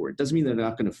moving forward. Doesn't mean they're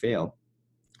not going to fail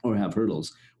or have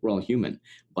hurdles. We're all human,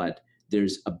 but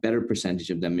there's a better percentage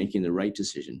of them making the right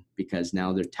decision because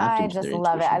now they're tapped into their intuition.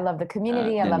 I just love it. I love the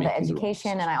community. I love the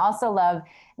education. And I also love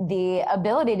the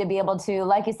ability to be able to,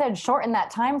 like you said, shorten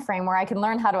that time frame where I can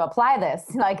learn how to apply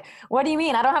this. Like, what do you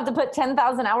mean? I don't have to put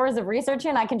 10,000 hours of research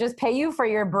in. I can just pay you for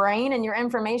your brain and your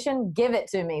information. Give it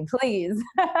to me, please.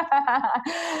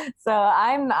 So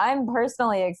I'm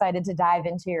personally excited to dive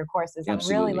into your courses.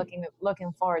 Absolutely. I'm really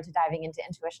looking forward to diving into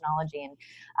intuitionology.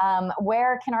 And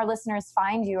where can our listeners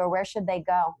find you, or where should they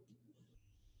go?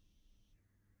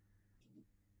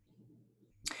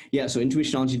 Yeah, so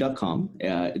intuitionology.com.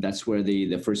 That's where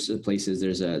the first place is.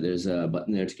 There's a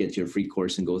button there to get your free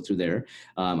course and go through there.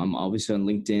 I'm obviously on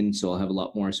LinkedIn, so I'll have a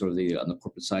lot more sort of on the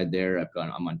corporate side there.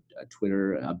 I'm on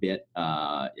Twitter a bit.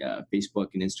 Facebook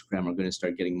and Instagram are going to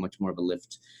start getting much more of a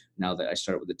lift now that I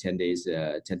start with the 10 days,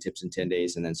 10 tips in 10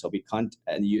 days, and then so I'll be and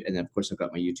then of course I've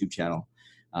got my YouTube channel.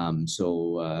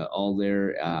 All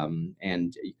there,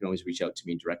 and you can always reach out to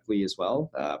me directly as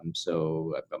well.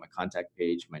 So I've got my contact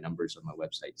page, my numbers on my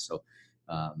website. So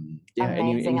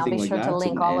amazing. I'll be sure to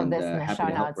link all of this in the show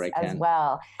notes as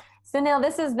well. Sunil,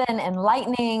 this has been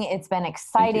enlightening. It's been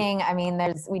exciting. I mean,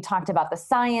 we talked about the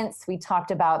science, we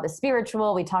talked about the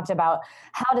spiritual, we talked about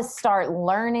how to start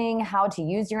learning how to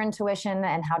use your intuition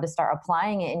and how to start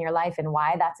applying it in your life and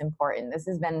why that's important. This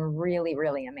has been really,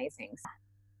 really amazing.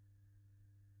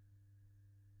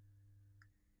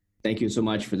 Thank you so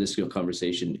much for this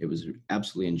conversation. It was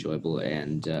absolutely enjoyable,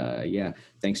 and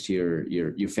thanks to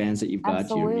your fans that you've got.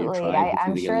 Absolutely, your tribe,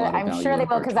 I'm sure they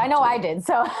will, because I know I did.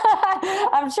 So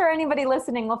I'm sure anybody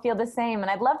listening will feel the same. And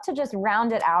I'd love to just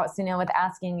round it out, Sunil, with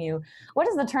asking you, what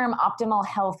does the term optimal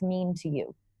health mean to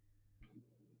you?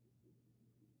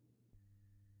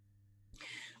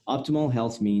 Optimal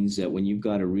health means that when you've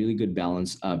got a really good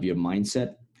balance of your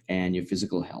mindset and your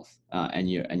physical health,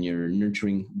 and you're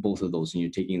nurturing both of those, and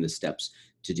you're taking the steps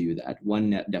to do that. One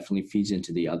definitely feeds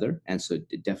into the other, and so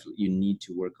you need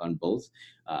to work on both.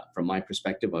 From my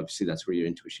perspective, obviously that's where your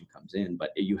intuition comes in,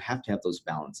 but you have to have those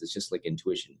balances. Just like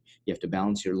intuition, you have to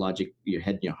balance your logic, your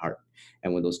head, and your heart.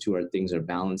 And when those two things are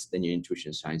balanced, then your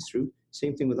intuition shines through.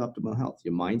 Same thing with optimal health.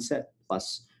 Your mindset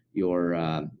plus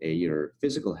your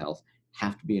physical health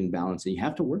have to be in balance, and you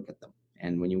have to work at them.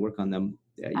 And when you work on them,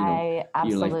 I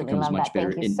absolutely love that.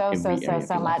 Thank you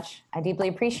so much. I deeply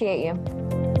appreciate you.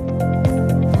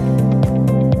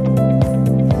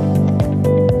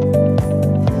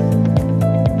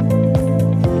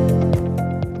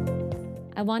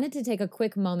 I wanted to take a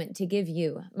quick moment to give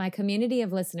you, my community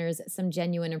of listeners, some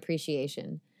genuine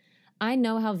appreciation. I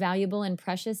know how valuable and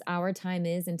precious our time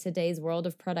is in today's world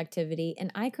of productivity,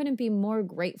 and I couldn't be more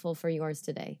grateful for yours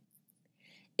today.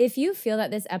 If you feel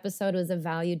that this episode was of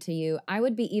value to you, I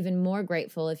would be even more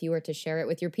grateful if you were to share it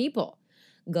with your people.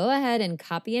 Go ahead and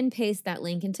copy and paste that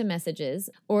link into messages,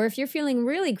 or if you're feeling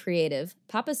really creative,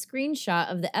 pop a screenshot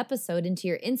of the episode into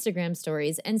your Instagram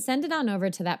stories and send it on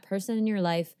over to that person in your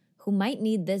life who might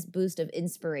need this boost of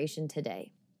inspiration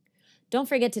today. Don't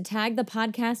forget to tag the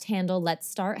podcast handle Let's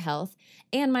Start Health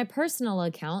and my personal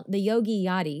account, the Yogi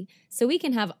Yadi, so we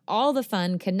can have all the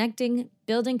fun connecting,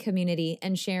 building community,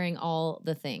 and sharing all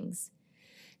the things.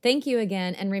 Thank you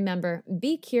again, and remember,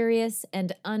 be curious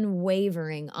and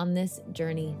unwavering on this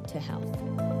journey to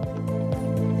health.